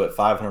Francisco at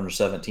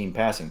 517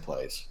 passing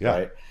plays,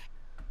 right?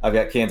 I've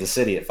got Kansas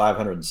City at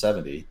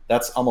 570.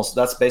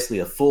 That's basically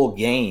a full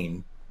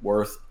game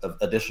worth of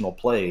additional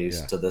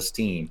plays to this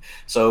team.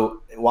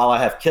 So while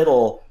I have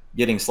Kittle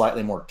getting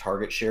slightly more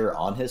target share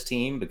on his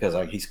team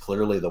because he's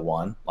clearly the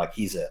one, like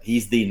he's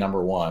the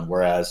number 1,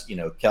 whereas,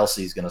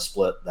 Kelce's going to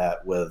split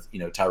that with,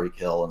 Tyreek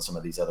Hill and some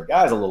of these other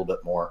guys a little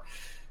bit more.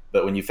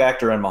 But when you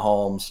factor in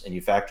Mahomes and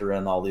you factor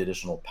in all the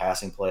additional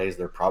passing plays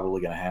they're probably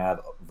going to have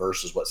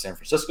versus what San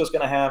Francisco is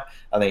going to have,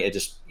 I think it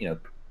just,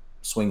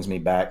 swings me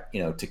back, to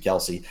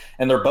Kelce.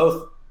 And they're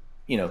both,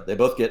 they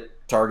both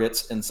get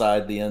targets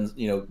inside the end.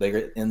 They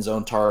get end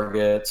zone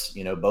targets.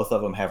 Both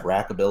of them have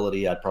rack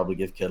ability. I'd probably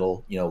give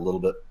Kittle, a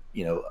little bit,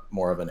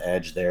 more of an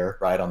edge there,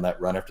 right, on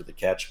that run after the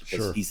catch,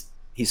 because Sure.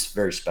 he's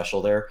very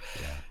special there.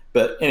 Yeah.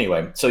 But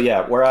anyway, so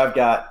yeah, where I've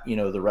got,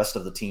 the rest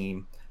of the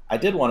team, I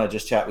did want to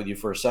just chat with you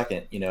for a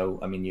second.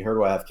 I mean, you heard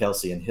where I have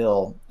Kelsey and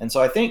Hill. And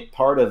so I think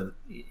part of,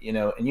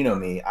 and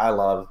me, I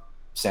love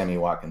Sammy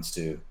Watkins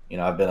too.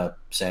 I've been a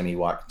Sammy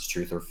Watkins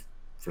truther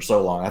for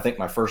so long. I think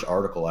my first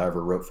article I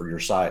ever wrote for your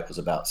site was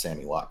about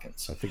Sammy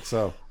Watkins. I think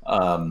so.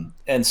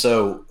 And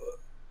so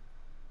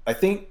I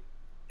think,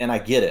 and I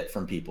get it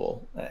from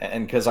people,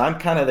 and because I'm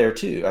kind of there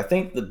too. I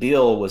think the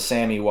deal with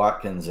Sammy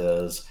Watkins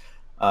is,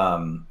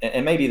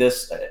 and maybe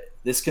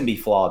this can be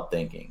flawed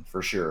thinking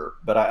for sure,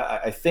 but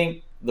I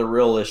think the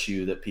real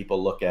issue that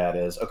people look at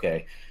is,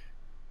 okay,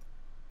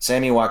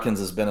 Sammy Watkins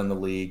has been in the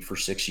league for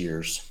 6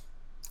 years.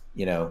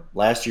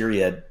 Last year he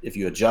had, if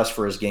you adjust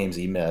for his games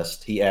he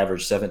missed, he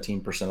averaged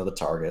 17% of the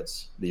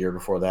targets. The year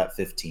before that,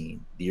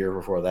 15. The year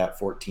before that,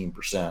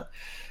 14%.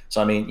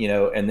 So, I mean,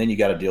 and then you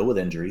got to deal with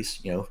injuries,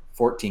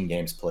 14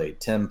 games played,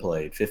 10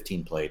 played,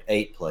 15 played,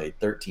 8 played,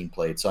 13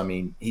 played. So, I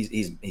mean,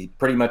 he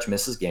pretty much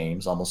misses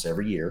games almost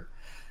every year.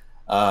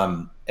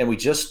 And we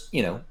just,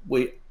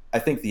 I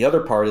think the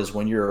other part is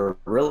when you're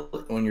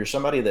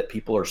somebody that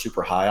people are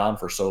super high on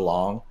for so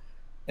long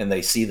and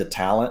they see the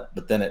talent,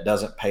 but then it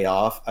doesn't pay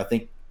off. I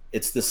think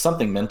it's this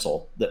something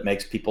mental that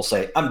makes people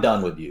say, I'm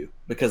done with you,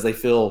 because they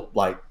feel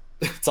like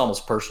it's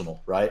almost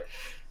personal, right?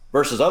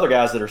 Versus other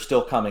guys that are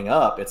still coming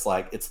up, it's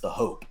like, it's the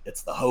hope.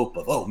 It's the hope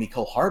of,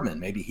 Mecole Hardman,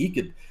 maybe he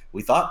could,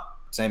 we thought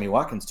Sammy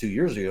Watkins 2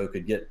 years ago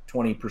could get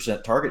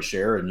 20% target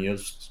share and,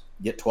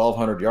 get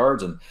 1,200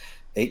 yards and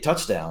 8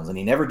 touchdowns. And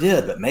he never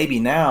did, but maybe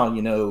now,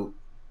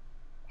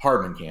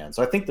 Hardman can.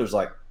 So I think there's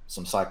like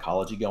some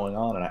psychology going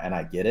on, and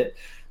I get it,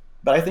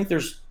 but I think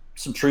there's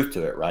some truth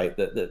to it, right?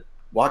 That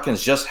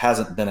Watkins just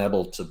hasn't been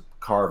able to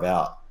carve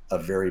out a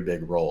very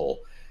big role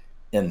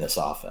in this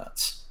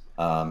offense.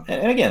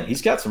 And again,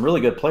 he's got some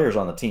really good players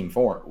on the team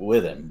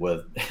with him,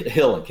 with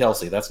Hill and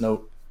Kelsey. That's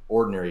no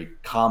ordinary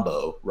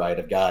combo, right,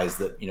 of guys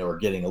that, are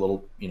getting a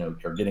little,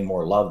 are getting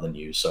more love than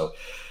you. So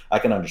I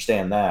can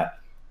understand that.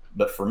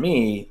 But for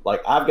me,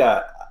 like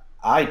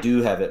I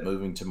do have it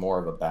moving to more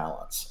of a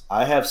balance.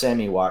 I have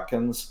Sammy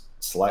Watkins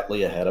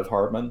slightly ahead of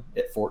Hardman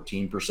at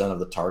 14% of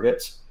the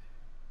targets,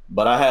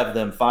 but I have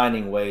them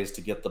finding ways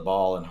to get the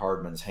ball in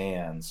Hardman's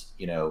hands.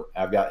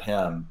 I've got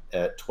him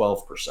at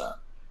 12%.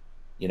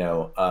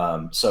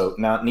 So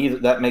now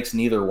that makes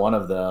neither one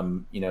of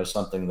them,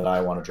 something that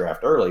I want to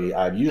draft early.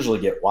 I usually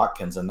get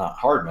Watkins and not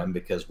Hardman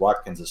because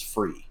Watkins is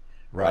free,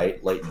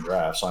 right? Late in the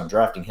draft. So I'm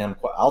drafting him.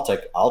 I'll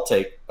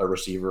take a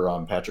receiver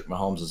on Patrick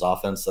Mahomes'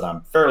 offense that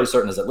I'm fairly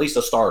certain is at least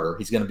a starter.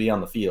 He's going to be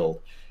on the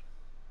field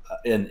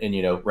in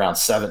round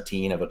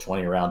 17 of a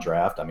 20-round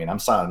draft. I mean, I'm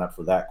signing up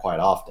for that quite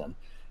often.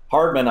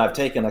 Hardman, I've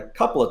taken a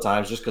couple of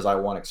times just because I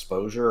want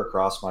exposure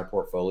across my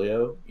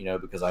portfolio,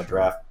 because I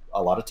draft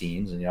a lot of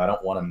teams and, I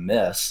don't want to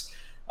miss.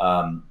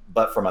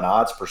 But from an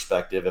odds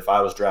perspective, if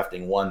I was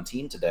drafting one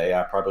team today,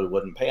 I probably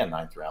wouldn't pay a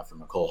 9th round for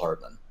Mecole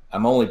Hardman.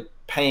 I'm only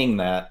paying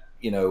that,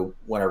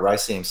 whenever I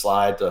see him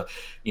slide to,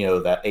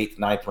 that 8th,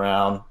 9th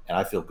round, and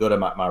I feel good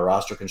about my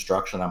roster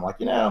construction. I'm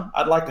like,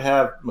 I'd like to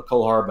have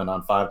Mecole Hardman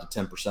on 5 to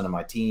 10% of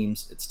my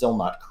teams. It's still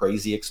not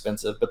crazy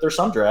expensive, but there's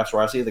some drafts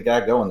where I see the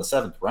guy go in the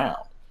 7th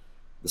round,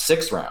 the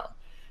 6th round.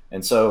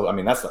 And so, I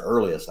mean, that's the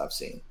earliest I've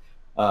seen.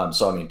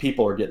 So, I mean,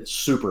 people are getting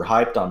super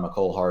hyped on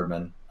Mecole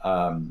Hardman,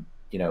 and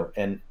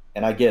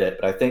I get it,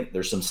 but I think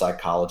there's some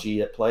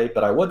psychology at play.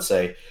 But I would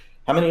say,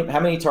 how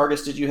many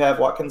targets did you have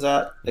Watkins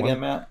at again,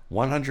 Matt?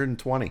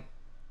 120.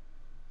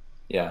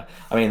 Yeah.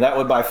 I mean, that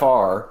would by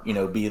far,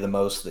 be the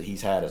most that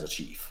he's had as a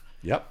Chief.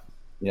 Yep.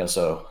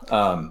 So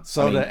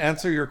to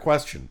answer your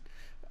question,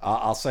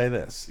 I'll say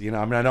this,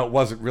 I know it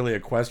wasn't really a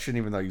question,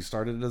 even though you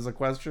started it as a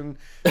question,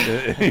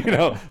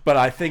 but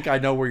I think I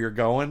know where you're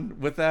going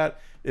with that.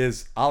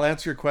 I'll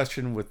answer your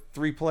question with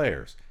 3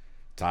 players: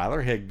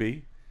 Tyler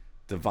Higbee,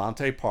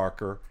 Devontae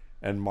Parker,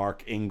 and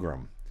Mark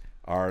Ingram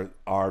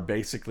are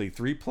basically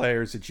 3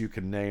 players that you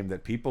can name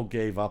that people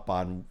gave up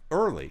on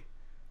early,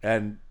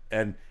 and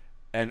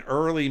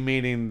early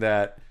meaning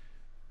that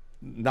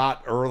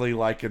not early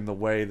like in the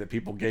way that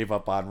people gave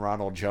up on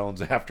Ronald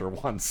Jones after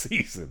one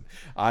season.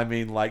 I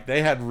mean, like,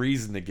 they had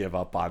reason to give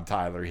up on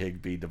Tyler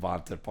Higbee,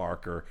 Devontae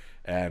Parker,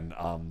 and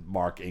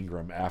Mark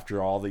Ingram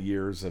after all the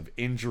years of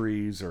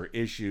injuries or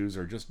issues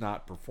or just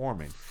not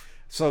performing.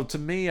 So to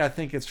me, I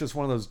think it's just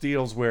one of those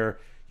deals where,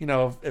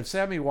 if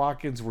Sammy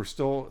Watkins were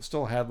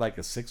still had like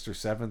a 6th or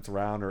 7th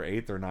round or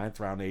 8th or 9th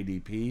round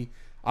ADP,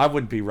 I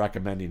wouldn't be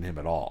recommending him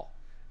at all.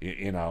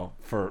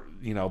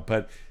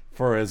 But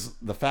for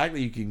the fact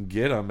that you can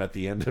get him at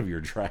the end of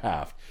your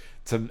draft,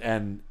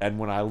 and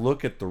when I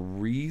look at the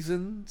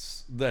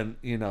reasons, then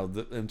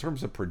in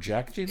terms of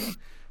projecting,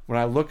 when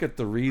I look at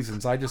the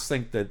reasons, I just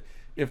think that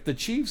if the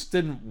Chiefs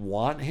didn't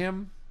want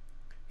him,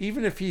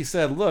 even if he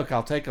said, "Look,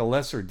 I'll take a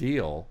lesser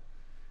deal,"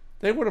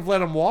 They would have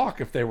let him walk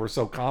if they were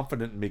so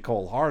confident in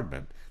Mecole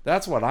Hardman.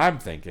 That's what I'm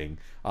thinking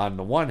on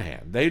the one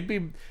hand. They'd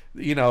be,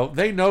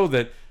 they know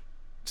that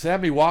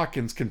Sammy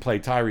Watkins can play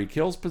Tyreek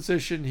Hill's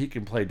position. He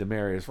can play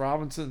Demarcus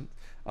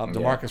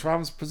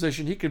Robinson's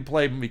position. He can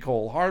play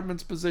Mecole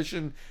Hardman's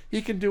position.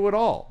 He can do it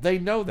all. They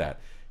know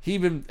that.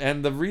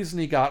 And the reason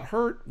he got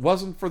hurt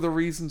wasn't for the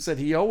reasons that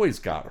he always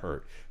got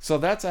hurt. So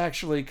that's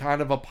actually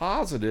kind of a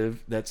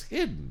positive that's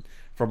hidden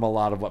from a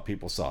lot of what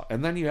people saw.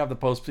 And then you have the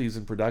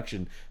postseason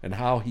production and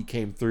how he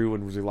came through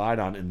and was relied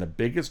on in the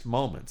biggest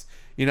moments.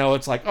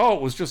 It's like, oh,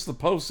 it was just the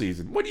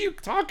postseason. What are you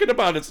talking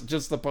about? It's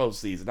just the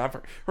postseason.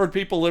 I've heard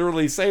people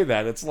literally say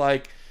that. It's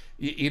like,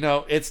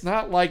 it's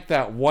not like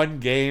that one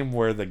game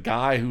where the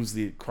guy who's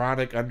the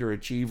chronic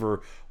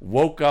underachiever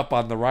woke up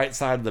on the right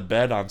side of the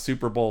bed on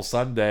Super Bowl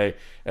Sunday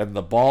and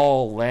the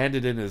ball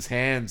landed in his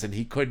hands and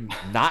he couldn't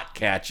not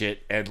catch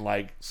it and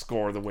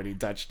score the winning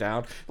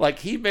touchdown.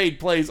 He made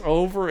plays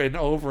over and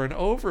over and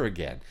over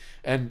again.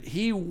 And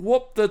he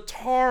whooped the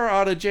tar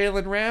out of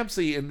Jalen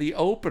Ramsey in the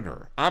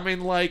opener. I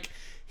mean,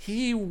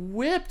 he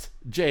whipped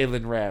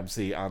Jalen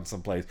Ramsey on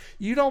some plays.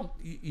 You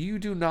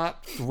do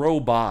not throw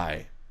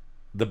by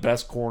the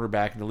best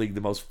cornerback in the league,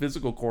 the most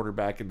physical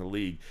cornerback in the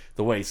league,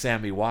 the way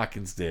Sammy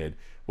Watkins did,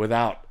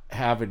 without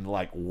having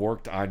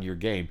worked on your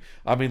game.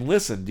 I mean,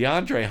 listen,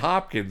 DeAndre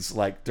Hopkins,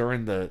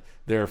 during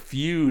their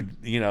feud,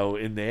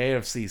 in the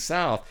AFC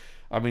South,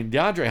 I mean,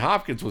 DeAndre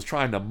Hopkins was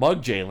trying to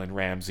mug Jalen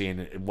Ramsey and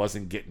it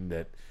wasn't getting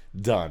it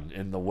done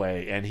in the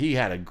way. And he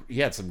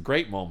had some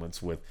great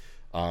moments with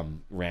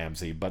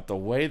Ramsey, but the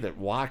way that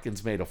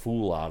Watkins made a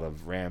fool out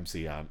of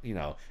Ramsey on,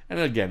 and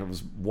again, it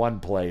was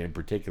one play in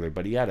particular,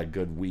 but he had a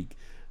good week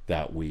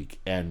that week,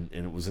 and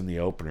it was in the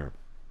opener.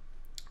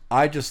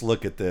 I just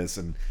look at this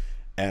and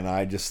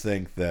I just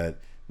think that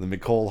the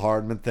Mecole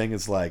Hardman thing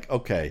is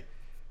okay,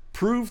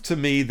 prove to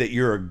me that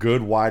you're a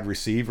good wide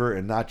receiver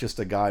and not just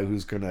a guy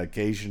who's going to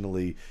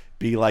occasionally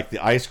be like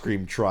the ice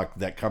cream truck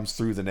that comes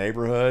through the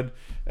neighborhood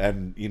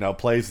and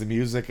plays the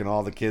music and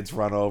all the kids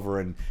run over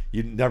and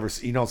you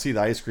don't see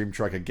the ice cream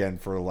truck again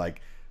for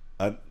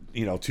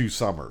 2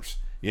 summers.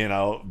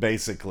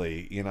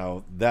 Basically,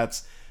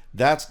 that's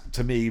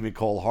to me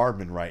Mecole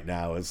Hardman right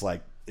now is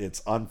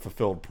it's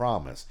unfulfilled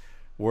promise.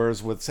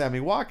 Whereas with Sammy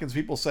Watkins,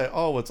 people say,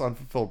 oh, it's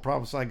unfulfilled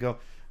promise. And I go,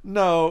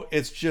 no,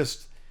 it's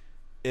just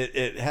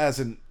it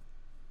hasn't.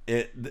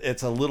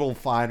 It's a little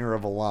finer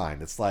of a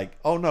line. It's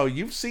oh no,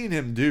 you've seen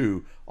him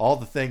do all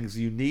the things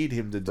you need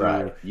him to do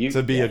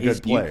to be a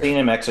good player. You've seen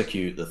him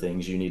execute the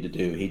things you need to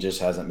do. He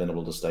just hasn't been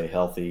able to stay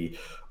healthy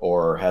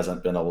or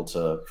hasn't been able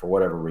to, for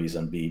whatever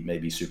reason, be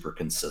maybe super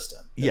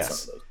consistent in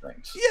some of those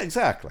things. Yeah,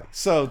 exactly.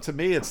 So to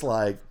me, it's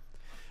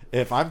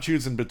if I'm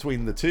choosing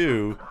between the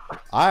two,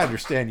 I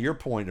understand your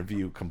point of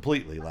view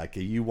completely.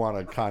 You want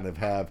to kind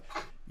of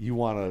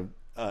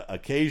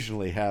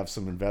occasionally have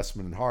some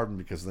investment in Harden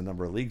because of the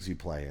number of leagues you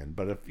play in.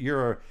 But if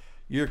you're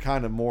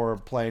kind of more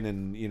playing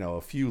in a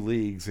few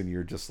leagues and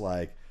you're just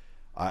I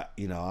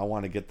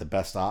want to get the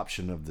best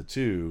option of the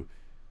two,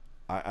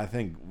 I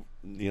think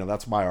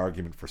that's my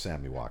argument for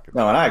Sammy Watkins.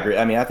 No, and I agree.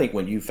 I mean, I think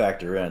when you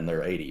factor in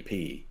their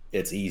ADP,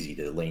 it's easy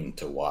to lean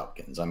to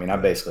Watkins. I mean,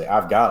 I've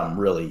got them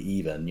really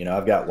even.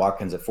 I've got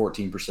Watkins at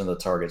 14% of the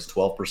targets,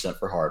 12%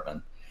 for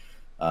Hardman.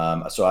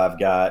 So I've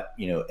got,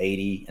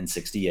 80 and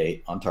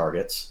 68 on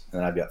targets. And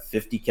then I've got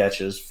 50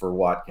 catches for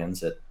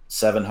Watkins at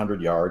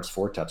 700 yards,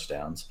 4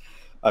 touchdowns.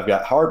 I've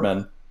got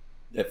Hardman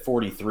at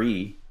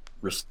 43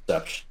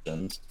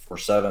 receptions for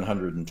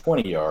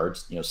 720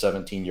 yards,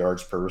 17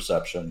 yards per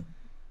reception,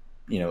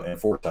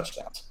 and 4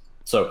 touchdowns.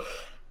 So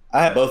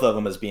I have both of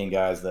them as being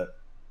guys that,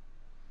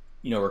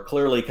 are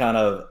clearly kind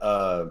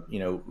of,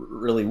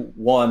 really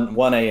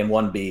 1A and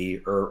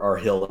 1B are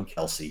Hill and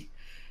Kelsey.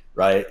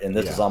 Right. And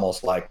this is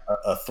almost like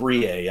a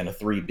 3A and a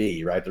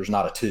 3B, right? There's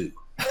not a 2,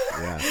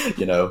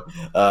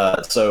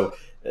 so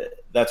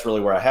that's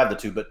really where I have the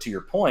 2. But to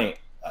your point,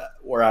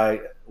 why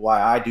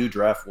I do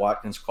draft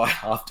Watkins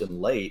quite often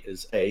late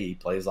is he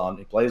plays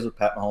with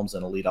Pat Mahomes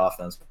in elite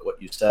offense.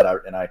 What you said, I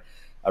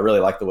really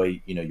like the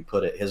way, you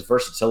put it, his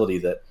versatility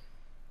that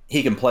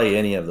he can play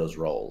any of those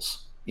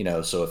roles.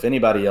 So if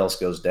anybody else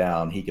goes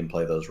down, he can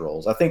play those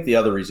roles. I think the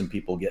other reason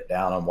people get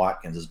down on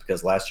Watkins is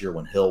because last year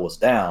when Hill was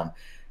down,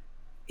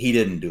 he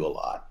didn't do a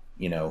lot,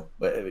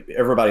 but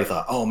everybody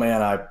thought, oh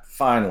man,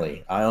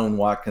 I own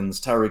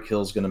Watkins. Tyreek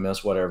Hill's going to miss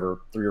 3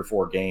 or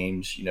 4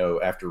 games,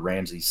 after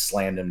Ramsey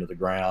slammed him to the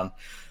ground.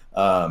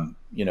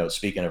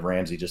 Speaking of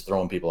Ramsey, just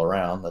throwing people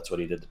around, that's what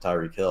he did to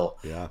Tyreek Hill.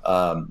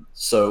 Yeah.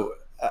 So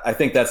I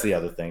think that's the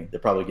other thing. They're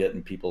probably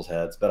getting people's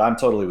heads, but I'm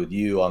totally with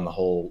you on the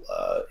whole.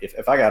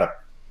 If I got to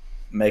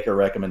make a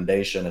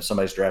recommendation, if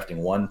somebody's drafting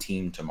one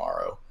team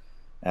tomorrow,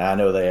 and I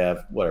know they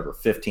have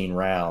 15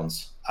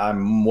 rounds,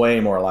 I'm way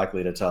more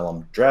likely to tell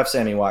them draft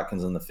Sammy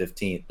Watkins in the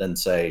 15th than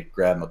say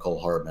grab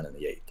Mecole Hardman in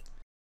the 8th.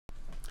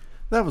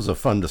 That was a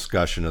fun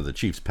discussion of the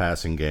Chiefs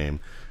passing game.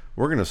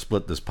 We're going to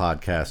split this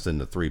podcast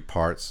into 3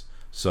 parts.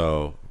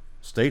 So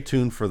stay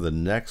tuned for the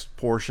next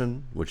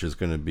portion, which is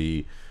going to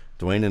be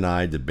Dwayne and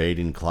I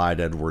debating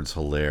Clyde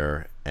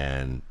Edwards-Helaire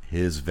and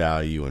his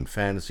value in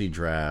fantasy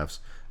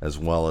drafts, as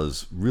well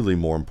as, really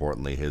more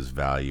importantly, his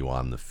value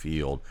on the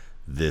field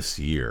this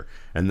year.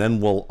 And then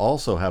we'll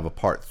also have a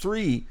part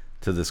 3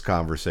 to this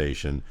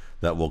conversation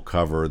that will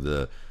cover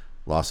the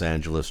Los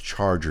Angeles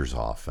Chargers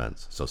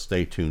offense. So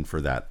stay tuned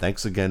for that.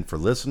 Thanks again for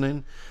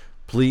listening.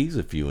 Please,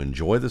 if you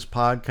enjoy this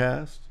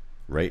podcast,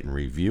 rate and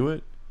review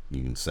it.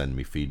 You can send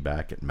me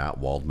feedback at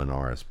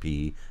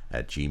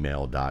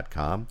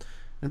mattwaldmanrsp@gmail.com.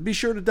 And be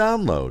sure to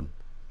download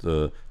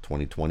the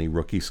 2020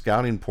 Rookie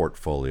Scouting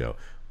Portfolio.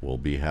 We'll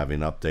be having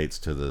updates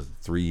to the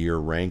 3-year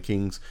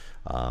rankings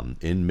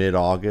in mid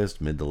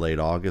to late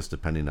August,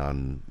 depending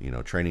on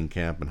training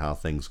camp and how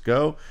things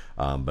go.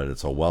 But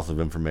it's a wealth of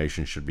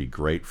information. Should be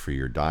great for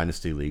your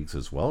dynasty leagues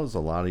as well as a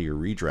lot of your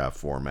redraft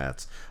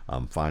formats.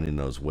 Finding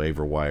those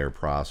waiver wire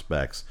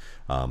prospects,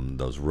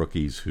 those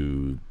rookies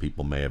who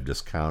people may have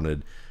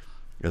discounted,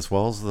 as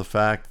well as the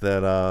fact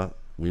that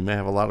we may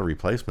have a lot of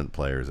replacement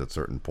players at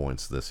certain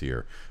points this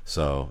year.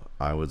 So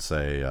I would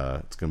say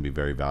it's going to be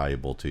very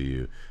valuable to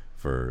you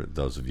for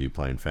those of you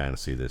playing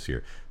fantasy this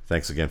year.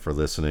 Thanks again for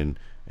listening,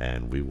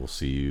 and we will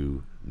see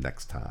you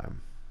next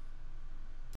time.